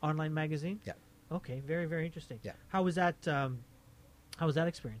 Yeah. Online magazine. Yeah. Okay. Very, very interesting. Yeah. How was that? How was that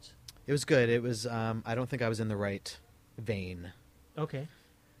experience? It was good. It was. I don't think I was in the right vein Okay.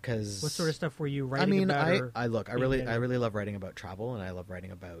 because What sort of stuff were you writing I mean, about? I look. I being really, edited? I really love writing about travel, and I love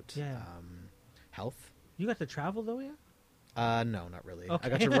writing about Yeah. health. You got to travel though, yeah? No, not really. Okay. I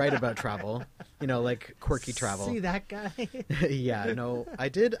got to write about travel. You know, like quirky travel. See that guy? Yeah, no, I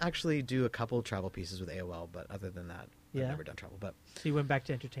did actually do a couple travel pieces with AOL, but other than that, Yeah. I've never done travel. But So you went back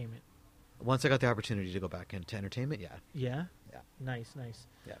to entertainment. once I got the opportunity to go back into entertainment, yeah, Yeah. Yeah. Nice, nice.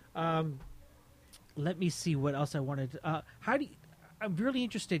 yeah. Let me see what else I wanted. How do you, I'm really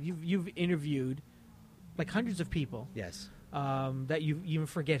interested. You've interviewed like hundreds of people. Yes. That you even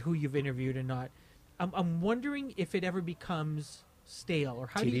forget who you've interviewed and not. I'm wondering if it ever becomes stale or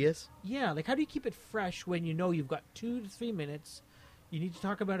how Tedious? do you, yeah, like how do you keep it fresh when you know you've got 2 to 3 minutes, you need to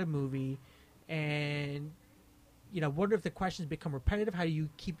talk about a movie, and you know, wonder if the questions become repetitive. How do you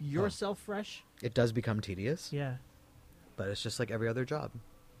keep yourself fresh? It does become tedious, Yeah, but it's just like every other job.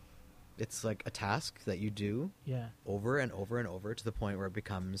 It's like a task that you do yeah, over and over and over to the point where it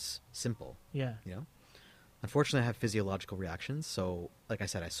becomes simple, yeah. you know? Unfortunately, I have physiological reactions, so like I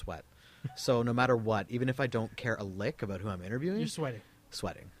said, I sweat. So no matter what, even if I don't care a lick about who I'm interviewing, You're sweating.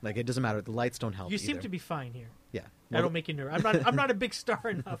 sweating. Like it doesn't matter. The lights don't help You seem either. to be fine here. Yeah. I Well, don't make you nervous. I'm not a big star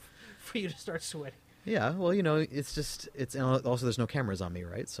enough for you to start sweating. yeah, well, you know, it's just, it's and also there's no cameras on me,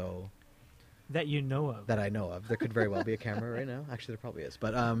 right? So That you know of. that I know of. There could very well be a camera right now. Actually, there probably is.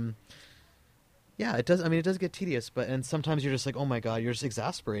 But yeah, it does. I mean, it does get tedious. But and sometimes you're just like, oh my god, you're just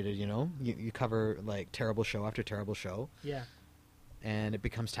exasperated. You know, you cover like terrible show after terrible show, Yeah. and it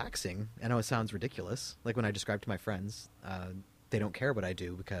becomes taxing. I know it sounds ridiculous. Like when I describe to my friends, they don't care what I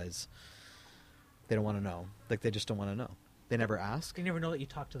do because they don't want to know. Like they just don't want to know. They never ask. They never know that you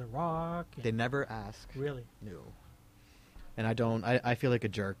talk to The Rock. and- They never ask. Really? No. And I don't. I feel like a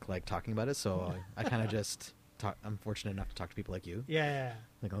jerk like talking about it. So I kind of just talk. I'm fortunate enough to talk to people like you. Yeah.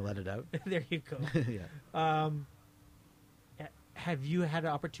 Like I'll let it out. There you go. Yeah. Have you had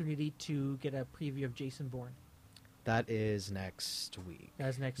an opportunity to get a preview of Jason Bourne? That is next week.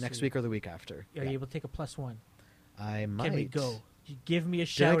 That's next week or the week after. Are Yeah. you able to take a +1? I might. Can we go? You give me a Did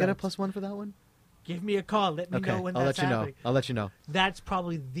shout I get a out. +1 for that one? Give me a call. Let me Okay, know when I'll that's let you happening. know. I'll let you know. That's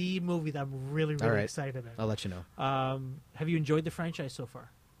probably the movie that I'm really, All really right. excited about. I'll let you know. Have you enjoyed the franchise so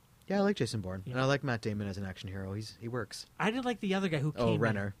far? Yeah, I like Jason Bourne, and Yeah. I like Matt Damon as an action hero. He works. I didn't like the other guy who came. Oh, in.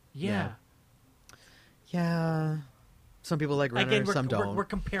 Renner. Yeah. Yeah. Some people like Renner, Again, some don't. we're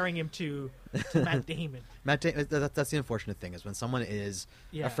comparing him to Matt Damon. Matt that's the unfortunate thing is when someone is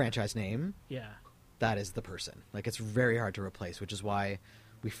Yeah. a franchise name, Yeah. that is the person. Like it's very hard to replace, which is why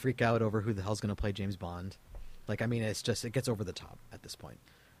we freak out over who the hell's going to play James Bond. Like I mean, it gets over the top at this point.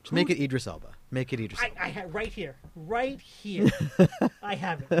 Just make it Idris Elba. Make it Idris Elba. I have right here. I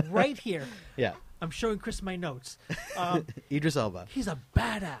have it right here. Yeah, I'm showing Chris my notes. Idris Elba. He's a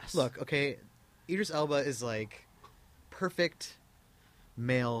badass. Look, okay, Idris Elba is like perfect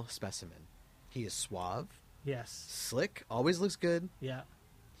male specimen. He is suave, Yes. slick, always looks good. Yeah.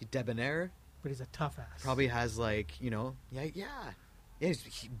 He's debonair. But he's a tough ass. Probably has like yeah. He's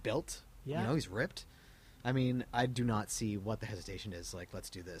built. Yeah. You know, he's ripped. I mean, I do not see what the hesitation is. Like,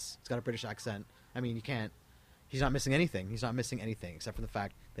 let's do this. He's got a British accent. I mean, you can't. He's not missing anything. He's not missing anything except for the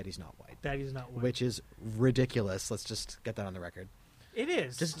fact that he's not white, That he's not white. which is ridiculous. Let's just get that on the record. It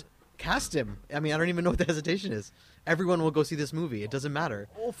is. Just cast him. I mean, I don't even know what the hesitation is. Everyone will go see this movie. It doesn't matter.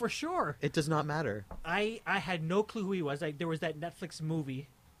 Oh, for sure. It does not matter. I had no clue who he was. There was that Netflix movie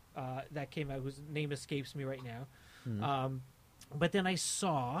that came out whose name escapes me right now. Hmm. But then I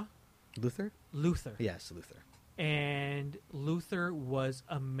saw Luther? Luther. Yes, Luther. And Luther was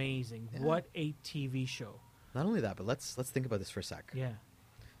amazing. Yeah. What a TV show. Not only that, but let's think about this for a sec. Yeah.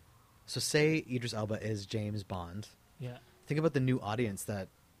 So say Idris Elba is James Bond. Yeah. Think about the new audience that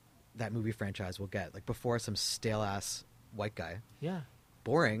movie franchise will get. Like before, some stale ass white guy, Yeah.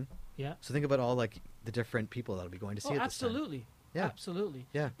 boring. Yeah. So think about all like the different people that'll be going to see Oh, it. This time. absolutely. Yeah. Absolutely.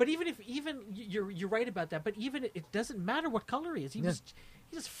 Yeah. But even you're right about that. But even it doesn't matter what color he is. He's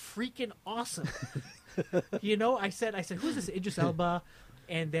just freaking awesome. You know, I said, who's this Idris Elba?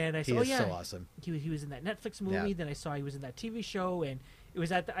 And then I saw, He oh is yeah, so awesome. he was in that Netflix movie. Yeah. Then I saw he was in that TV show, and it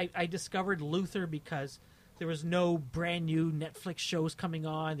was I discovered Luther because there was no brand new Netflix shows coming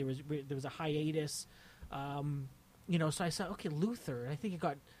on. There was a hiatus, So I said, okay, Luther. And I think it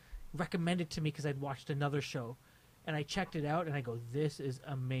got recommended to me because I'd watched another show, and I checked it out, and I go, this is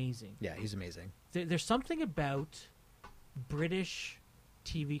amazing. Yeah, he's amazing. There's something about British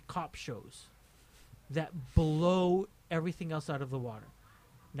TV cop shows that blow everything else out of the water.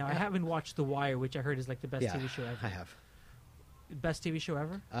 Now, I haven't watched The Wire, which I heard is like the best TV show ever. I have. Best TV show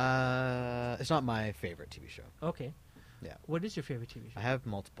ever? It's not my favorite TV show. Okay. Yeah. What is your favorite TV show? I have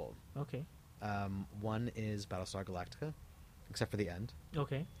multiple. Okay. One is Battlestar Galactica, except for the end.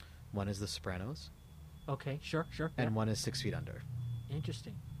 Okay. One is The Sopranos, Okay. Sure. and one is 6 Feet Under.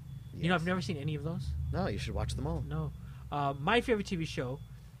 Interesting. Yes. You know, I've never seen any of those. No, you should watch them all. No. My favorite TV show,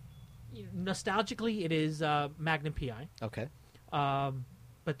 nostalgically, it is Magnum P.I. Okay.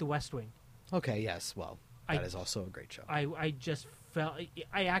 But The West Wing. Okay, yes. Well, I- that is also a great show. I just fell.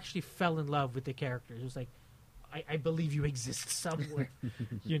 I actually fell in love with the characters. It was like, I believe you exist somewhere.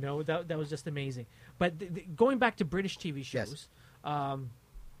 That was just amazing. But going back to British TV shows, Yes.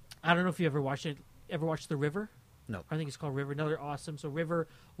 I don't know if you ever watched it. Ever watched The River? No. I think it's called River. Another awesome. So River,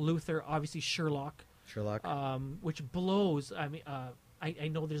 Luther, obviously Sherlock, Sherlock. which blows. I mean, I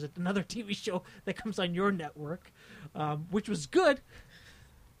know there's another TV show that comes on your network, which was good.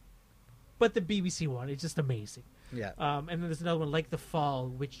 But the BBC one, it's just amazing. yeah. And then there's another one like The Fall,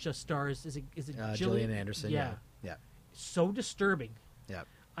 which just stars is it Gillian Anderson. Yeah. Yeah. So disturbing. Yeah.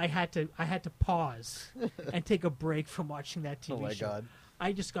 I had to pause and take a break from watching that TV Oh my show. God.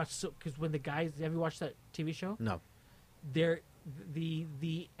 I just got so because when the guys have you watched that TV show? No.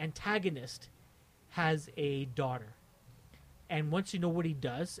 The antagonist has a daughter, and once you know what he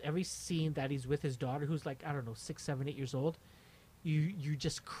does, every scene that he's with his daughter, who's like I don't know 6, 7, 8 years old, you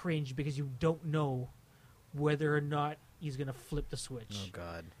just cringe because you don't know whether or not he's gonna flip the switch. Oh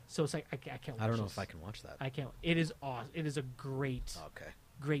God. So it's like I can't. Watch I don't know this. if I can watch that. I can't. It is awesome. It is a great, Okay.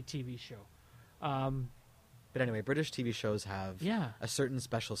 great TV show. But anyway, British TV shows have Yeah. a certain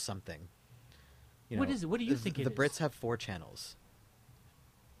special something. What is it? What do you think it the is? Brits have 4 channels,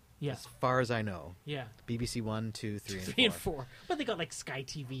 Yeah, as far as I know. yeah. BBC 1, 2, 3, and 4. 3 and 4, but they got like Sky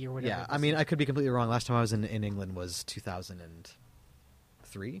TV or whatever. Yeah, I mean, I could be completely wrong. Last time I was in England was 2003.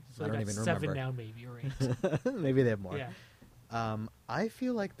 so I they don't got even 7 remember. now, maybe or 8. Maybe they have more. Yeah, I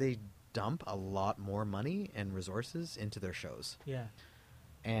feel like they dump a lot more money and resources into their shows. yeah,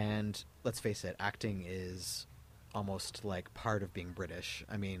 And let's face it, acting is almost like part of being British.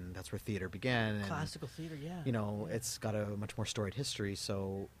 I mean, that's where theater began. And, classical theater. Yeah, it's got a much more storied history.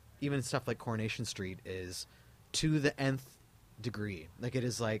 So even stuff like Coronation Street is to the nth degree. Like it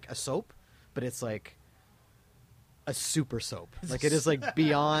is like a soap, but it's like a super soap. Like it is like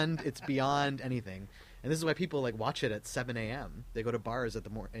beyond. It's beyond anything. And this is why people like watch it at 7 a.m. They go to bars at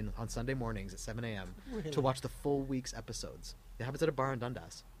on Sunday mornings at 7 a.m. Really? to watch the full week's episodes. It happens at a bar in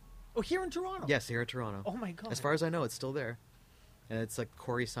Dundas. Oh, here in Toronto. Yes, here in Toronto. Oh my God. As far as I know, it's still there. And it's like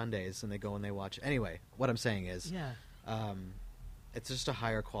Corey Sundays, and they go and they watch. Anyway, what I'm saying is, Yeah. it's just a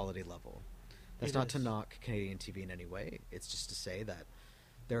higher quality level. That's It not to is. knock Canadian TV in any way. It's just to say that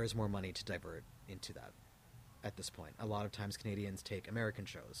there is more money to divert into that at this point. A lot of times Canadians take American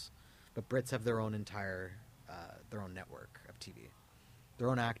shows, but Brits have their own entire, their own network of TV, their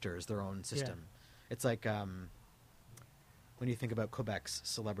own actors, their own system. It's like when you think about Quebec's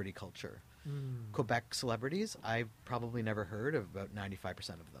celebrity culture. Quebec celebrities, I've probably never heard of about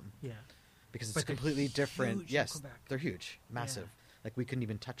 95% of them Yeah. because it's But they're completely different. huge in Yes, Quebec. they're huge, massive. Like we couldn't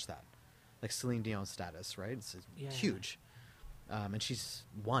even touch that. Like Celine Dion's status, right? It's Yeah. huge, and she's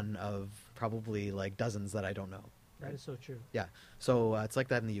one of probably like dozens that I don't know. That Right? is so true. Yeah, so it's like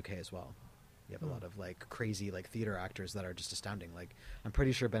that in the UK as well. You have a Hmm. lot of like crazy like theater actors that are just astounding. Like I'm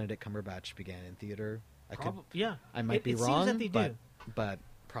pretty sure Benedict Cumberbatch began in theater. Yeah. I might be it wrong, seems that they do. but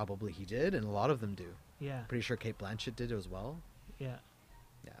probably he did, and a lot of them do. Yeah. Pretty sure Kate Blanchett did as well. Yeah.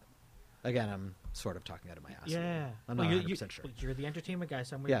 Yeah. Again, I'm sort of talking out of my ass. a little. Yeah. I'm Well, not you- 100% sure. well, you're the entertainment guy,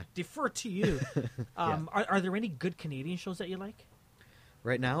 so I'm going Yeah. to defer to you. Are there any good Canadian shows that you like?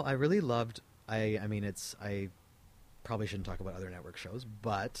 Right now, I really loved. I mean, I probably shouldn't talk about other network shows,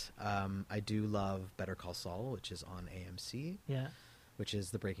 but I do love Better Call Saul, which is on AMC, Yeah. which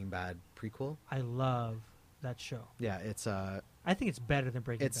is the Breaking Bad prequel. I love that show. Yeah, it's I think it's better than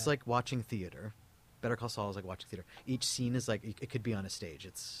Breaking Bad. it's like watching theater. Better Call Saul is like watching theater. Each scene is like it could be on a stage.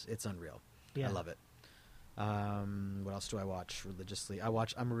 It's unreal. Yeah. I love it. What else do I watch religiously?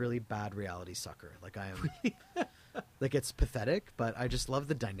 I'm a really bad reality sucker. Like I am. Like it's pathetic, but I just love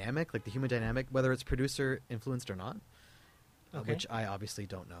the dynamic, like the human dynamic, whether it's producer influenced or not. Okay. which I obviously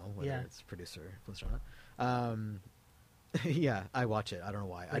don't know whether Yeah. it's producer influenced or not. Yeah, I watch it. I don't know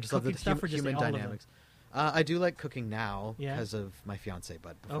why. I Like just love the cooking stuff or just human all of them? dynamics. I do like cooking now Yeah. because of my fiance,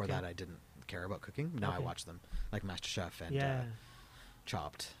 but before Okay. that I didn't care about cooking. Now I Okay. watch them, like MasterChef and Yeah.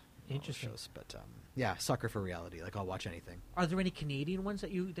 Chopped. all those Interesting. shows. But yeah, sucker for reality. Like I'll watch anything. Are there any Canadian ones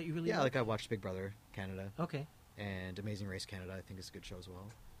that you really Yeah, like? like I watched Big Brother Canada Okay. and Amazing Race Canada. I think is a good show as well.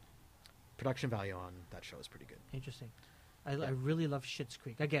 Production value on that show is pretty good. Interesting. I really love Schitt's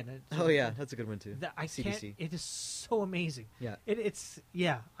Creek. Again, Oh yeah, that's a good one too. I CBC. can't. It is so amazing. Yeah. It's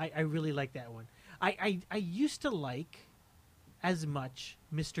I really like that one. I used to like as much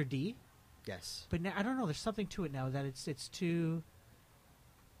Mr. D, Yes. but now I don't know. There's something to it now that it's too.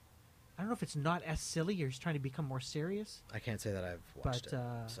 I don't know if it's not as silly or he's trying to become more serious. I can't say that I've watched But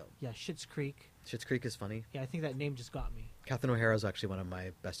it. So yeah, Schitt's Creek. Schitt's Creek is funny. Yeah, I think that name just got me. Catherine O'Hara is actually one of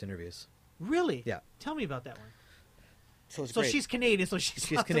my best interviews. Really? Yeah. Tell me about that one. So it's So she's Canadian. So she's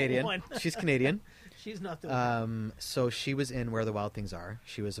not Canadian. The one. She's Canadian. She's not the one. So she was in Where the Wild Things Are.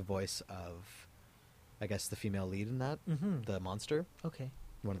 She was a voice of, I guess, the female lead in that, Mm-hmm. the monster, Okay.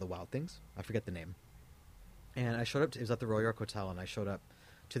 one of the wild things. I forget the name. And I showed up. It was at the Royal York Hotel, and I showed up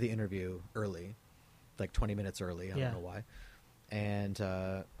to the interview early, like 20 minutes early. I Yeah. don't know why.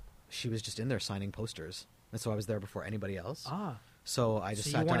 And she was just in there signing posters, and so I was there before anybody else. Ah. So I just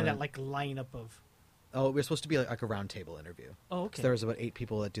So sat you wanted down. that like lineup of. Oh, we were supposed to be like a round table interview. Oh, okay. So there was about 8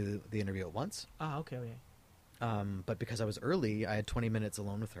 people that do the interview at once. Ah, okay. But because I was early, I had 20 minutes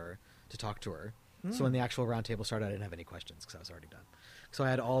alone with her to talk to her. Mm. So when the actual round table started, I didn't have any questions because I was already done. So I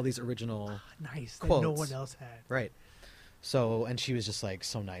had all these original Nice. That no Quotes. one else had. right. So and she was just like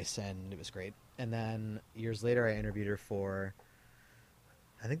so nice, and it was great. And then years later, I interviewed her for,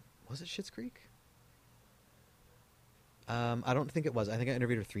 I think was it Schitt's Creek? I don't think it was. I think I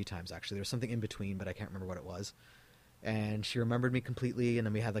interviewed her 3 times actually. There was something in between, but I can't remember what it was. And she remembered me completely, and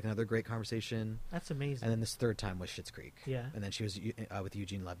then we had like another great conversation. That's amazing. And then this third time was Schitt's Creek. Yeah. And then she was with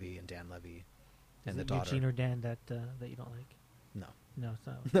Eugene Levy and Dan Levy, Is and the it daughter. Eugene or Dan that you don't like? No, No, it's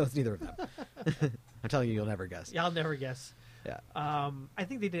not. no, it's neither of them. I'm telling you, you'll never guess. Yeah, I'll never guess. Yeah. I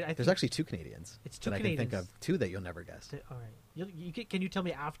think they did. There's actually 2 Canadians. It's 2 that I can think Canadians. of. 2 that you'll never guess. All right. Can you tell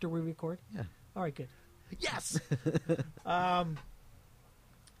me after we record? Yeah. All right. Good. Yes.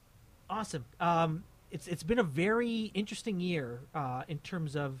 Awesome. It's been a very interesting year in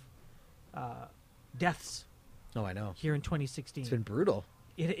terms of deaths Oh, I know. here in 2016. It's been brutal.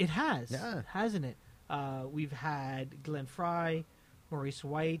 It has, Yeah. hasn't it? We've had Glenn Fry, Maurice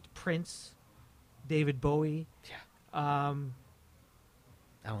White, Prince, David Bowie. Yeah.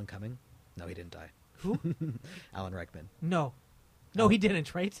 Alan Cumming? No, he didn't die. Who? Alan Rickman. No, Al- he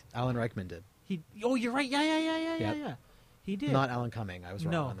didn't. Right? Alan Rickman did. He. Oh, you're right. Yeah. Yep. Yeah. He did. Not Alan Cumming. I was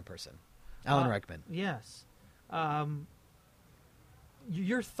wrong No. on the person. Alan Uh, Rickman. Yes.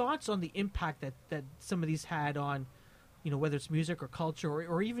 Your thoughts on the impact that some of these had on, whether it's music or culture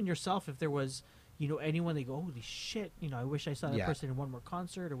or even yourself, if there was, anyone they go, holy shit, I wish I saw that Yeah. person in one more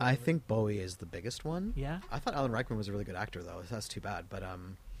concert or I whatever. think Bowie is the biggest one. Yeah. I thought Alan Rickman was a really good actor, though. That's too bad. But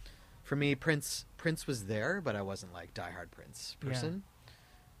for me, Prince was there, but I wasn't like diehard Prince person.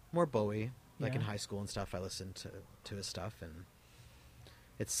 More Bowie. Like in Yeah. high school and stuff, I listened to his stuff, and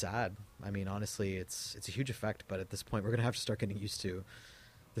it's sad. I mean, honestly, it's a huge effect. But at this point, we're gonna have to start getting used to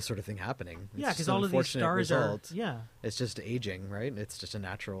this sort of thing happening. It's Yeah, just because an all of these unfortunate stars result. are. Yeah, It's just aging, right? It's just a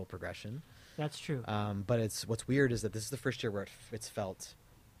natural progression. that's true. But what's weird is that this is the first year where it's felt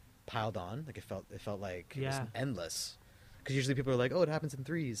piled on. Like it felt like it was Yeah. endless. Because usually people are like, "Oh, it happens in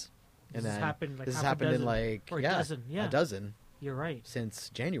threes," This has happened, like, this has half a happened in dozen, like or a dozen, yeah. a dozen You're right. since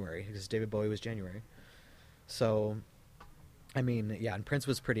January because David Bowie was January. So, I mean, yeah, and Prince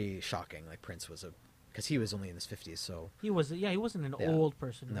was pretty shocking. Like Prince was because he was only in his 50s. So He was. Yeah, he wasn't an Yeah. old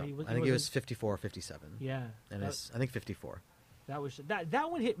person. no, Right? I think he was wasn't- 54 or 57. Yeah, And I think 54. that was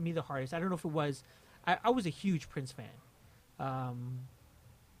that one hit me the hardest. I don't know if it was. I was a huge Prince fan,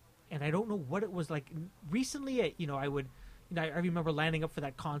 and I don't know what it was like. Recently, I would, I remember lining up for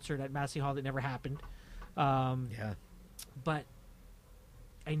that concert at Massey Hall that never happened. Yeah. But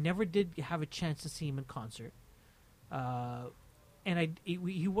I never did have a chance to see him in concert. And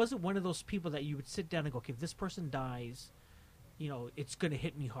he wasn't one of those people that you would sit down and go, okay, if this person dies, it's going to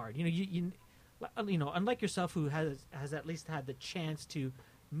hit me hard. Unlike yourself, who has at least had the chance to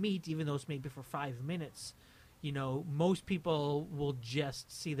meet, even though it's maybe for 5 minutes, most people will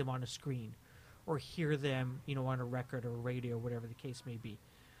just see them on a screen or hear them, on a record or radio, whatever the case may be.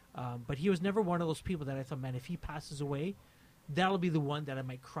 But he was never one of those people that I thought, man, if he passes away, that'll be the one that I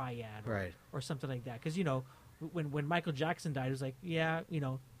might cry at, Right. or something like that. Because when Michael Jackson died, it was like, yeah,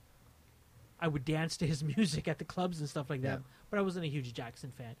 I would dance to his music at the clubs and stuff like that. Yeah. But I wasn't a huge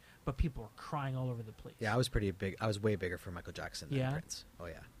Jackson fan. But people were crying all over the place. Yeah, I was pretty big. I was way bigger for Michael Jackson than Yeah? Prince. Oh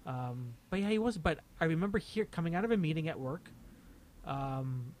yeah. But yeah, he was. But I remember here coming out of a meeting at work,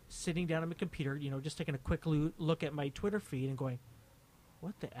 sitting down on my computer, just taking a quick look at my Twitter feed and going,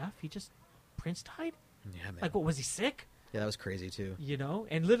 "What the f? Prince died? Yeah, man. Like, what, was he sick? Yeah, that was crazy too.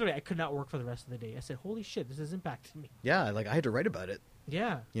 And literally, I could not work for the rest of the day. I said, "Holy shit, this has impacted me." Yeah, like I had to write about it.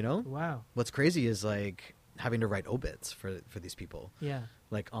 Yeah. Wow. What's crazy is like having to write obits for these people. Yeah.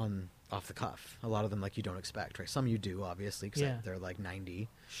 Like off the cuff. A lot of them like you don't expect, right? Some you do obviously because Yeah. they're like 90.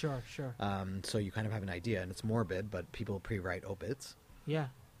 Sure. So you kind of have an idea, and it's morbid, but people pre-write obits. Yeah.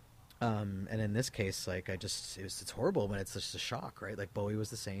 And in this case, like it's horrible when it's just a shock, right? Like Bowie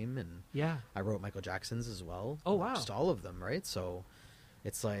was the same, and Yeah. I wrote Michael Jackson's as well. Oh, wow. Just all of them, right? So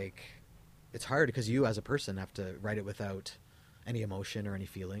it's like it's hard because you as a person have to write it without any emotion or any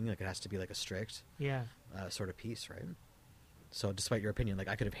feeling. Like it has to be like a strict Yeah. sort of piece, right? So despite your opinion, like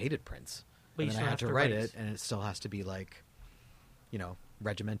I could have hated Prince, But and you then I still had have to to write write. it, and it still has to be like,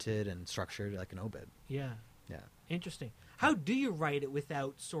 regimented and structured like an obit. Yeah. Yeah, Interesting. How do you write it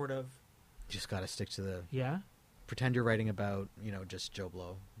without sort of? you just got to stick to the Yeah. pretend you're writing about just Joe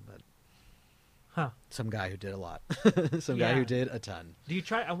Blow, but Huh. some guy who did a lot, some guy Yeah. who did a ton. Do you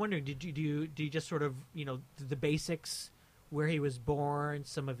try? I'm wondering. Do you just sort of the basics, where he was born,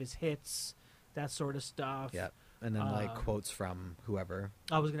 some of his hits, that sort of stuff? Yeah, and then like Um, quotes from whoever.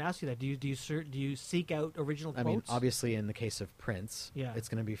 I was going to ask you that. Do you seek out original I quotes? mean, obviously, in the case of Prince, Yeah. it's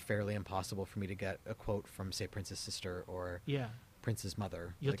going to be fairly impossible for me to get a quote from, say, Prince's sister or Yeah. Prince's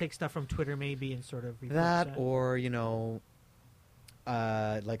mother. You'll Like, take stuff from Twitter maybe and sort of repurpose that, or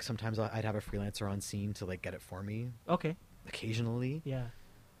like sometimes I'd have a freelancer on scene to like get it for me Okay. occasionally. Yeah.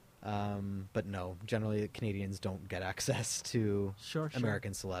 But no, generally Canadians don't get access to Sure.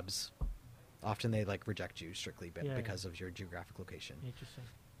 American celebs. Often they like reject you strictly Yeah. because of your geographic location, Interesting.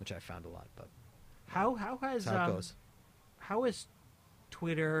 which I found a lot. But How has that's how it goes. how has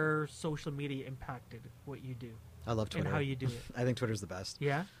Twitter social media impacted what you do I love Twitter. and how you do it? I think Twitter's the best.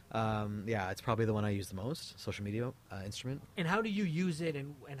 Yeah. Yeah, it's probably the one I use the most, social media instrument. And how do you use it,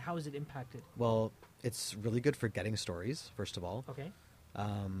 and how is it impacted? Well, it's really good for getting stories, first of all. Okay.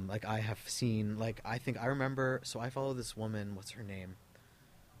 Like I have seen, like I remember, so I follow this woman, what's her name?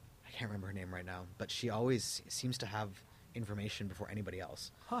 I can't remember her name right now, but she always seems to have information before anybody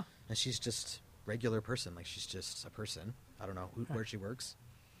else. Huh. And she's just regular person, like she's just a person. I don't know where she works.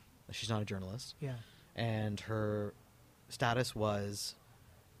 She's not a journalist. Yeah. And her status was,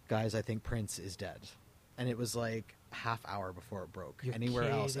 guys, I think Prince is dead. And it was like half hour before it broke You're anywhere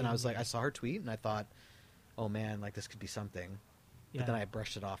else. And I was kidding like, I saw her tweet and I thought, oh man, like this could be something. Yeah. But then I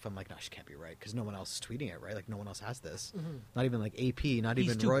brushed it off. I'm like, no, she can't be right because no one else is tweeting it, right? Like no one else has this. Mhm. Not even like AP, not He's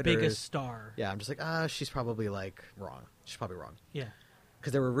even too Reuters. big a star. Yeah, I'm just like, she's probably like wrong. She's probably wrong Yeah.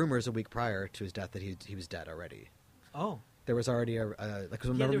 because there were rumors a week prior to his death that he was dead already. Oh. There was already a like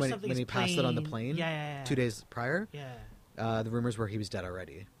remember there was when something he his passed it on the plane- plane? Yeah. 2 days prior. Yeah. The rumors were he was dead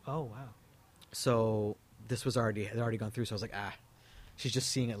already. Oh wow. So this was had already gone through. So I was like, she's just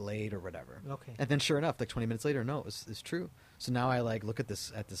seeing it late or whatever. Okay. And then sure enough, like 20 minutes later, no, it's true. So now I like look at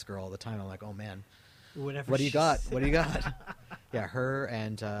this girl all the time. I'm like, oh man, Whatever. what do you she got? said. What do you got? Yeah, her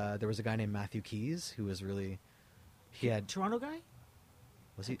and there was a guy named Matthew Keys who was really Toronto guy?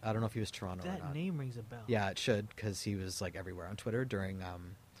 was he? I don't know if he was Toronto or That not. name rings a bell. Yeah, it should because he was like everywhere on Twitter during.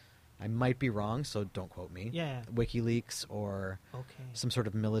 I might be wrong, so don't quote me. Yeah. WikiLeaks or Okay. some sort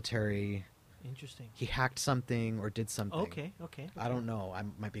of military. Interesting. He hacked something or did something. Okay. I don't know. I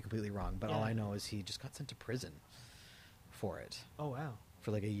might be completely wrong, but all Yeah. I know is he just got sent to prison for it Oh wow.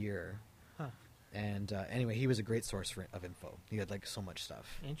 for like a year. Huh. And anyway, he was a great source of info. He had like so much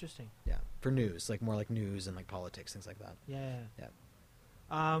stuff. Interesting. Yeah, for news, like more like news and like politics, things like that. Yeah.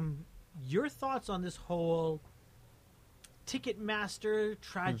 Yeah. Your thoughts on this whole Ticketmaster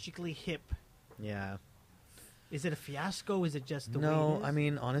tragically hip? Yeah. Is it a fiasco? Is it just the way No, it is? I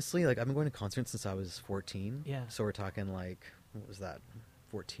mean honestly, like I've been going to concerts since I was 14. Yeah. So we're talking like what was that?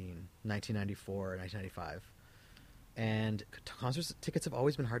 1994, 1995. And concert tickets have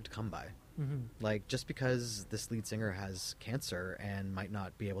always been hard to come by. Mhm. Like just because this lead singer has cancer and might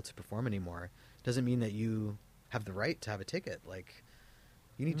not be able to perform anymore doesn't mean that you have the right to have a ticket. Like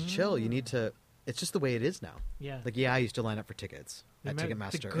you need to chill. You need to. It's just the way it is now. Yeah. Like I used to line up for tickets at Remember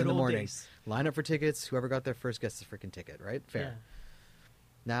the Ticketmaster good in the old morning. days. Line up for tickets. Whoever got there first gets the freaking ticket. Right? Fair. Yeah.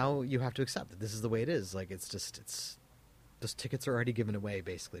 Now you have to accept that this is the way it is. Like it's those tickets are already given away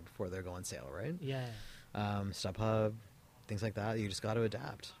basically before they go on sale. Right? Yeah. StubHub, things like that. You just got to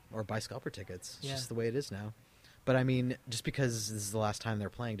adapt or buy scalper tickets. It's Yeah. just the way it is now. But I mean, just because this is the last time they're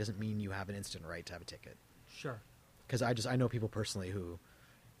playing doesn't mean you have an instant right to have a ticket. Sure. Because I know people personally who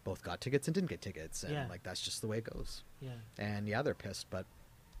both got tickets and didn't get tickets, and Yeah. like that's just the way it goes. Yeah. And yeah, they're pissed, but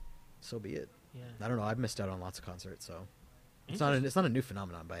so be it. Yeah. I don't know. I've missed out on lots of concerts, so it's not a new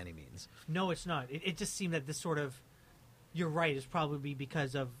phenomenon by any means. No, it's not. It just seemed that this sort of, you're right, is probably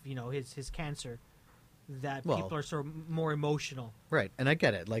because of his cancer, that Well- people are sort of more emotional. Right, and I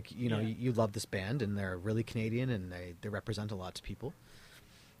get it. Like Yeah. you love this band, and they're really Canadian, and they represent a lot to people.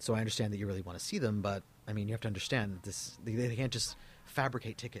 So I understand that you really want to see them, but I mean, you have to understand that they can't just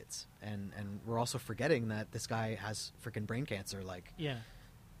fabricate tickets, and we're also forgetting that this guy has freaking brain cancer. Like, Yeah.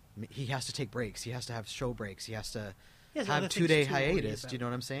 he has to take breaks, he has to have show breaks, he has to He has other have things 2-day to worry hiatus. about. Do you know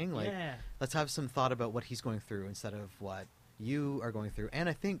what I'm saying? Like, Yeah. let's have some thought about what he's going through instead of what you are going through. And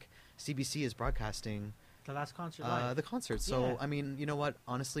I think CBC is broadcasting The last concert live. the concert. So Yeah. I mean, you know what?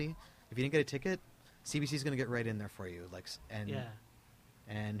 Honestly, if you didn't get a ticket, CBC is going to get right in there for you. Like, Yeah.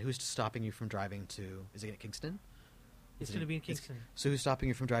 And who's stopping you from driving to? Is it at Kingston? It's Is it going to in- be in it's- Kingston. So who's stopping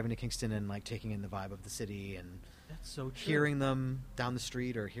you from driving to Kingston and like taking in the vibe of the city and That's so true. hearing them down the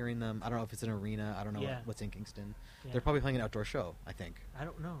street or hearing them? I don't know if it's an arena. I don't know Yeah. what's in Kingston. Yeah. They're probably playing an outdoor show. I think. I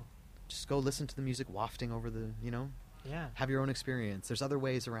don't know. Just go listen to the music wafting over the. Yeah. Have your own experience. There's other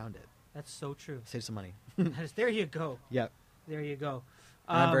ways around it. That's so true. Save some money. There you go. Yeah. There you go.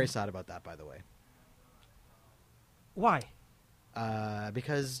 And I'm very sad about that, by the way. Why?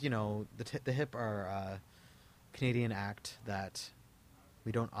 Because the Hip are a Canadian act that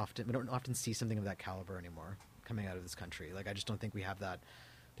we don't often see something of that caliber anymore coming out of this country. Like, I just don't think we have that.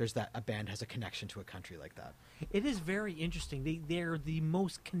 There's that a band has a connection to a country like that. It is very interesting. They're the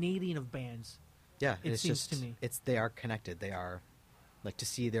most Canadian of bands. Yeah, It it's seems just to me. they are connected. They are like, to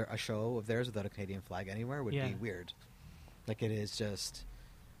see a show of theirs without a Canadian flag anywhere would Yeah. be weird. Like, it is just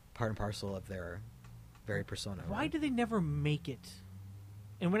part and parcel of their very persona. Why right? do they never make it?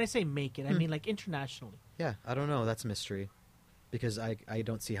 And when I say make it, I mean like internationally. Yeah, I don't know. That's a mystery. Because I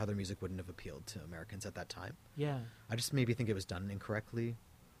don't see how their music wouldn't have appealed to Americans at that time. Yeah. I just maybe think it was done incorrectly,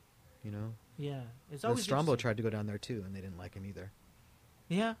 Yeah. It's The always Strombo interesting. tried to go down there too, and they didn't like him either.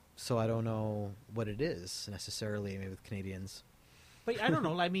 Yeah. So I don't know what it is necessarily, maybe with Canadians. But I don't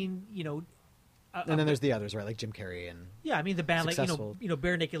know. I mean, And then there's the others, right? Like Jim Carrey and... yeah, I mean the band Successful. like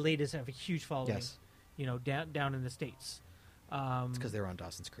Bare Naked Ladies have a huge following. Yes. Down in the States. It's because they were on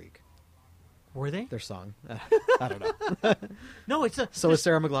Dawson's Creek. Were they? Their song. I don't know. No, it's a. So is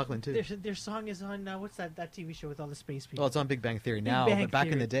Sarah McLachlan too. Their song is on what's that TV show with all the space people? Well, it's on Big Bang Theory Big now, Bang but back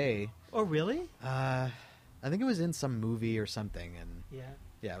in Theory. the day, Oh, really? I think it was in some movie or something, and Yeah.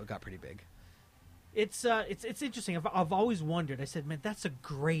 yeah, it got pretty big. It's interesting. I've always wondered. I said, man, that's a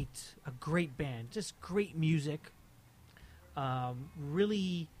great band. Just great music.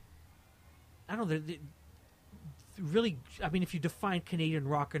 Really, I don't know. Really, I mean, if you define Canadian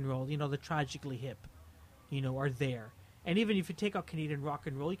rock and roll, the Tragically Hip, are there. And even if you take out Canadian rock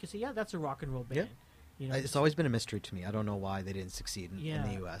and roll, you can say, yeah, that's a rock and roll band. It's always been a mystery to me. I don't know why they didn't succeed in Yeah.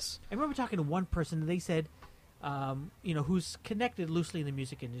 the U.S. I remember talking to one person, and they said, who's connected loosely in the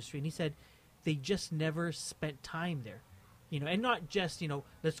music industry, and he said they just never spent time there, and not just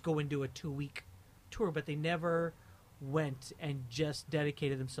let's go and do a 2-week tour, but they never went and just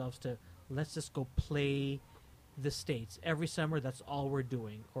dedicated themselves to let's just go play the States every summer. That's all we're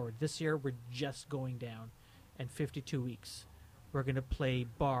doing. Or this year we're just going down, and 52 weeks we're going to play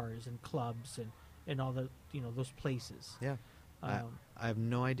bars and clubs and all the those places. Yeah, I have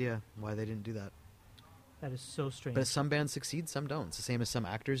no idea why they didn't do that. That is so strange. But some bands succeed, some don't. It's the same as some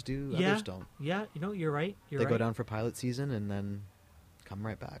actors do, Yeah. others don't. Yeah, you're right. They You're go right. down for pilot season and then come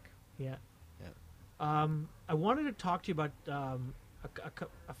right back. Yeah. Yeah. I wanted to talk to you about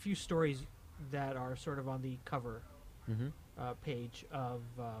a few stories that are sort of on the cover Mm-hmm. page of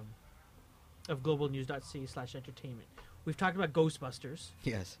globalnews.ca/entertainment. We've talked about Ghostbusters.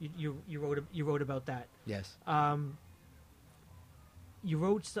 Yes. You wrote about that. Yes. You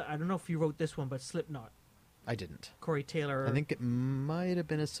wrote. I don't know if you wrote this one, but Slipknot. I didn't. Corey Taylor. I think it might have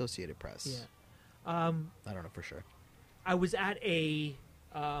been Associated Press. Yeah. I don't know for sure. I was at a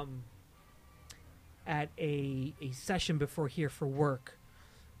session before here for work,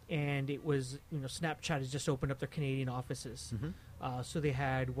 and it was Snapchat has just opened up their Canadian offices, so they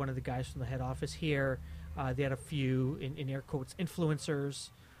had one of the guys from the head office here. They had a few in air quotes influencers,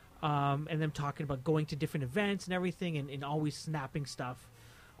 and them talking about going to different events and everything, and always snapping stuff.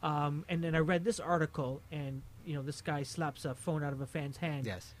 And then I read this article, and this guy slaps a phone out of a fan's hand.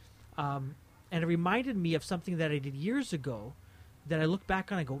 Yes. And it reminded me of something that I did years ago that I look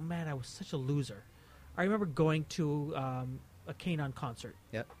back on and I go, man, I was such a loser. I remember going to a Kanon concert.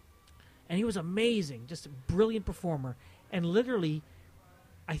 Yep. and he was amazing, just a brilliant performer. And literally,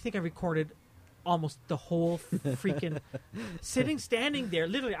 I think I recorded almost the whole freaking standing there.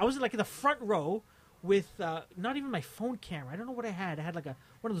 Literally, I was like in the front row with not even my phone camera. I don't know what I had. I had like one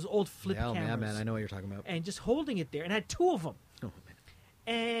of those old flip cameras. Yeah, man, I know what you're talking about. And just holding it there, and I had 2 of them. Oh, man.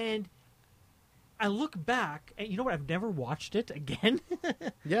 And I look back, and you know what? I've never watched it again.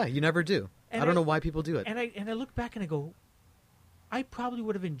 Yeah, you never do. And I don't know why people do it. And I look back and I go, I probably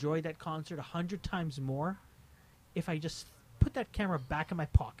would have enjoyed that concert 100 times more if I just put that camera back in my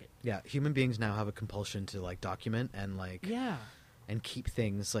pocket. Yeah, human beings now have a compulsion to like document and like and keep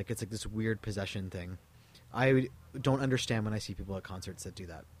things. Like it's like this weird possession thing. I don't understand when I see people at concerts that do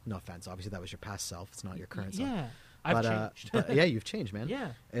that. No offense, obviously that was your past self. It's not your current self. Yeah, I've changed. But yeah, you've changed, man.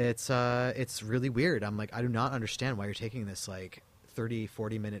 Yeah, it's really weird. I'm like, I do not understand why you're taking this like 30,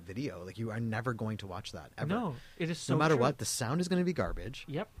 40-minute video. Like you are never going to watch that ever. No, it is so no matter true. what, the sound is going to be garbage.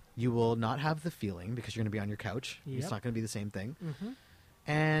 Yep. You will not have the feeling because you're going to be on your couch. Yep. It's not going to be the same thing. Mm-hmm.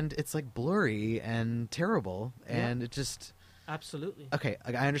 And it's like blurry and terrible. And Yep. it just... Absolutely. Okay,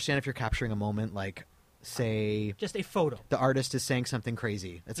 I understand if you're capturing a moment like, say... Just a photo. The artist is saying something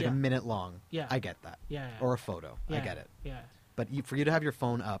crazy. It's like Yeah. a minute long. Yeah. I get that. Yeah. Or a photo. I Yeah. get it. Yeah. But for you to have your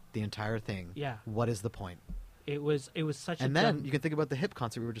phone up the entire thing, Yeah. what is the point? It was such a And then dumb- you can think about the hip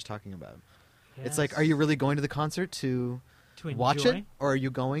concert we were just talking about. Yes. It's like, are you really going to the concert to watch enjoy? it? Or are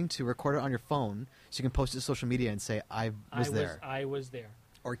you going to record it on your phone so you can post it to social media and say, I was there? I was there.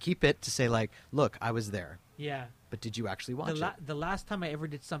 Or keep it to say, like, look, I was there. Yeah. But did you actually watch it? The last time I ever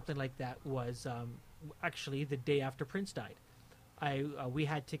did something like that was actually the day after Prince died. We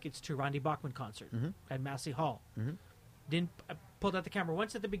had tickets to Randy Bachman concert at Massey Hall. Mhm. I pulled out the camera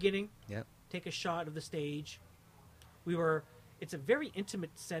once at the beginning. Yep. Take a shot of the stage. It's a very intimate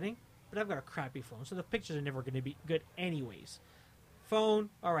setting, but I've got a crappy phone, so the pictures are never going to be good anyways. Phone,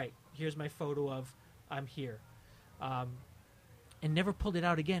 all right, here's my photo of I'm here. And never pulled it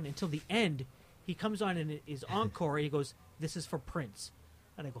out again until the end. He comes on in his encore, and he goes, "This is for Prince."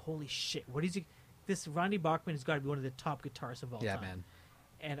 And I go, holy shit, what is he? This Randy Bachman has got to be one of the top guitarists of all Yeah, time. man.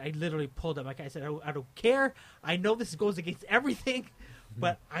 And I literally pulled up. Like I said, I don't care. I know this goes against everything,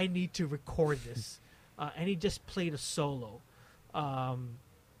 but I need to record this. And he just played a solo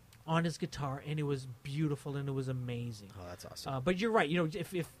on his guitar, and it was beautiful and it was amazing. Oh, that's awesome. But you're right. You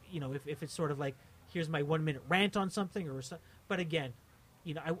know, if it's sort of like, here's my 1 minute rant on something, but again,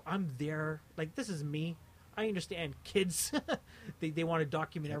 you know, I'm there. Like, this is me. I understand kids. they want to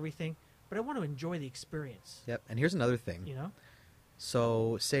document everything, but I want to enjoy the experience. Yep. And here's another thing. You know.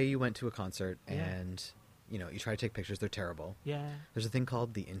 So, say you went to a concert Yeah. and, you know, you try to take pictures. They're terrible. Yeah. There's a thing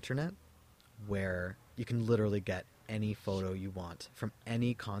called the internet where you can literally get any photo you want from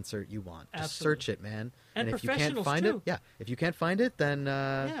any concert you want. Just search it, man. And if you can't professionals, find too. it, if you can't find it, then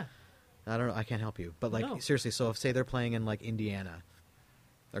Yeah. I don't know. I can't help you. But like No. seriously, so if say they're playing in like Indiana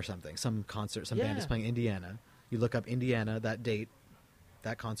or something, some concert, some band is Yeah. playing Indiana. You look up Indiana, that date,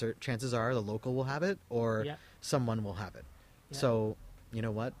 that concert. Chances are the local will have it, or Yeah. someone will have it. Yeah. So you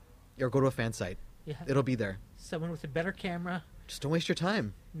know what? Or go to a fan site. Yeah. It'll be there. Someone with a better camera. Just don't waste your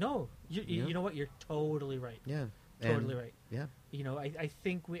time. No, Yeah. you know what? You're totally right. Yeah. Totally And- right. Yeah. You know, I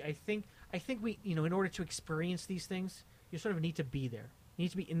think we, you know, in order to experience these things, you sort of need to be there. You need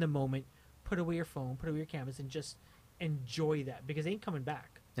to be in the moment. Put away your phone, put away your cameras, and just enjoy that, because they ain't coming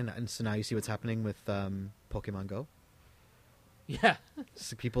back. And so now you see what's happening with Pokemon Go. Yeah.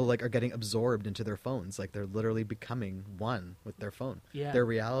 So people like are getting absorbed into their phones. Like they're literally becoming one with their phone. Yeah. Their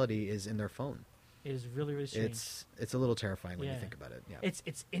reality is in their phone. It is really, really strange. It's a little terrifying when you Yeah. think about it. Yeah.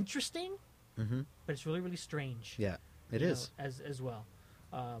 It's interesting, Mm-hmm. but it's really, really strange. Yeah. It you is. know, as well.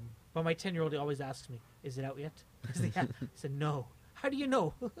 But my 10-year-old always asks me, "Is it out yet?" I said, "No." How do you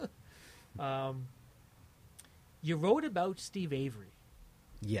know? You wrote about Steve Avery.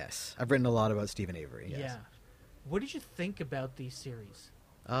 Yes. I've written a lot about Stephen Avery. Yes. Yeah. What did you think about these series?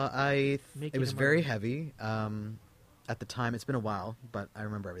 It Making was a very Murderer. heavy. At the time, it's been a while, but I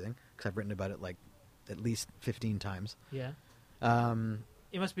remember everything because I've written about it like at least 15 times. Yeah. Um,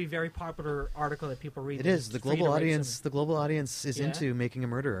 It must be a very popular article that people read. It and is. it's The free to global write audience. some- The global audience is Yeah? into Making a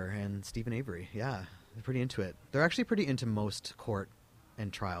Murderer and Stephen Avery. Yeah, they're pretty into it. They're actually pretty into most court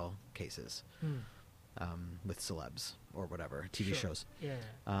and trial cases with celebs or whatever TV Sure. shows. Yeah.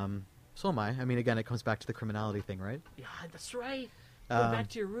 So am I. I mean, again, it comes back to the criminality thing, right? Yeah, that's right. Go Um, back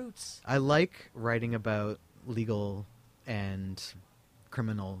to your roots. I like writing about legal and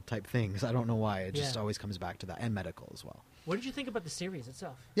criminal type things. I don't know why. It just Yeah. always comes back to that, and medical as well. What did you think about the series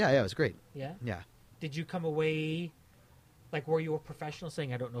itself? Yeah, it was great. Yeah. Yeah. Did you come away, like, were you a professional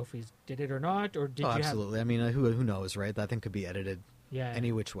saying, "I don't know if he did it or not," or did Oh, you absolutely. I mean, who knows, right? That thing could be edited Yeah.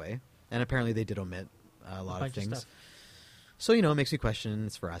 any which way. And apparently they did omit a lot of bunch of things. stuff. So, it makes me question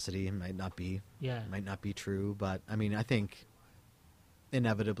its veracity. It might not be. Yeah. It might not be true. But, I mean, I think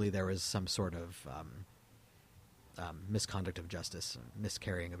inevitably there was some sort of misconduct of justice,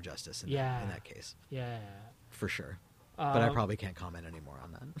 miscarrying of justice in that case. Yeah. For sure. But I probably can't comment anymore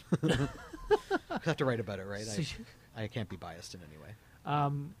on that. I have to write about it, right? I can't be biased in any way.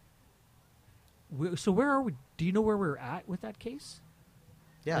 So where are we? Do you know where we're at with that case?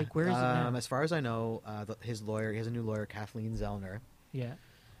 Yeah. Like, where is it now? As far as I know, his lawyer, he has a new lawyer, Kathleen Zellner, Yeah.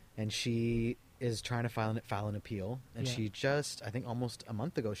 and she is trying to file an appeal. And Yeah. she just, I think almost a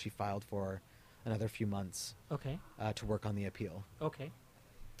month ago, she filed for another few months Okay. to work on the appeal. Okay.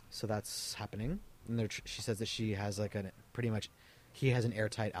 So that's happening. And she says that she has he has an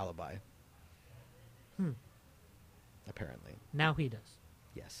airtight alibi. Apparently. Now he does.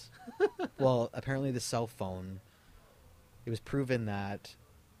 Yes. Well, apparently the cell phone, it was proven that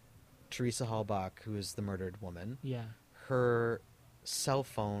Teresa Halbach, who is the murdered woman, Yeah. her cell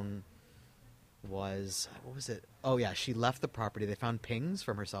phone was, what was it? Oh, yeah, she left the property. They found pings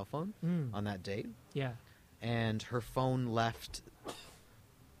from her cell phone on that date. Yeah. And her phone left,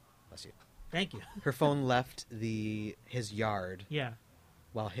 bless you, Thank you. her phone left his yard Yeah.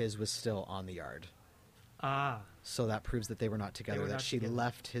 while his was still on the yard. Ah. So that proves that they were not together, were that not she together.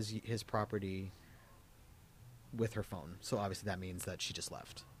 left his property with her phone. So obviously that means that she just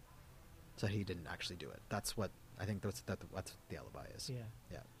left. So he didn't actually do it. That's what I think that's what the alibi is. Yeah.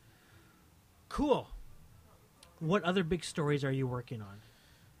 Yeah. Cool. What other big stories are you working on?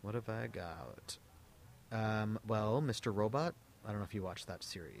 What have I got? Well, Mr. Robot. I don't know if you watched that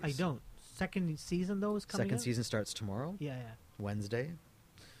series. I don't. Second season though is coming. Second out? season starts tomorrow, Yeah. Yeah. Wednesday.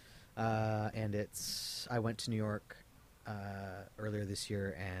 And I went to New York earlier this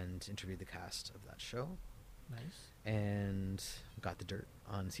year and interviewed the cast of that show. Nice. And got the dirt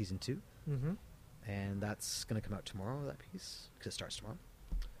on season 2. Mm-hmm. And that's going to come out tomorrow, that piece, because it starts tomorrow.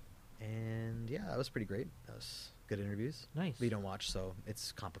 And yeah, that was pretty great. That was good interviews. Nice. But you don't watch, so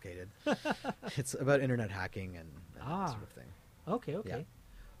it's complicated. It's about internet hacking and that sort of thing. Okay. Okay. Yeah.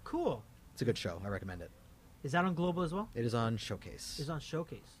 Cool. It's a good show. I recommend it. Is that on Global as well? It is on Showcase. It's on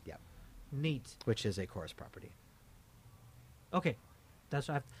Showcase. Yeah. Neat. Which is a Chorus property. Okay. That's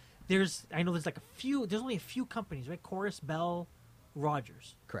what I know there's only a few companies, right? Chorus, Bell,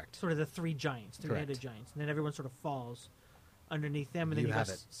 Rogers. Correct. Sort of the three giants, Correct. three-headed giants. And then everyone sort of falls underneath them. And then You you got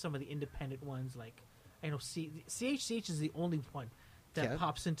have it. some of the independent ones like, I know CHCH is the only one that Yeah.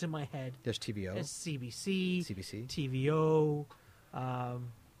 pops into my head. There's TVO. It's CBC, CBC. TVO,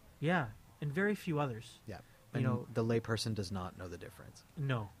 yeah, and very few others. Yeah. You And know- the layperson does not know the difference.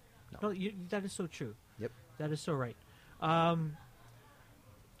 No. No. That is so true. Yep. That is so right.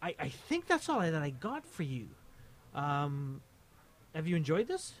 I think that's all that I got for you. Have you enjoyed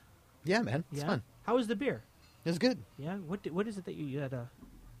this? Yeah, man. It's fun. How was the beer? It was good. Yeah. What is it that you had?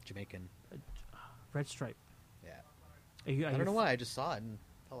 Jamaican. Red Stripe. Yeah. I don't know why. I just saw it and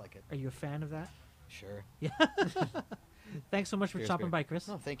felt like it. Are you a fan of that? Sure. Yeah. Thanks so much for Cheers, stopping beer. by, Chris.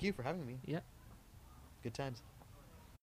 No, thank you for having me. Yeah. Good times.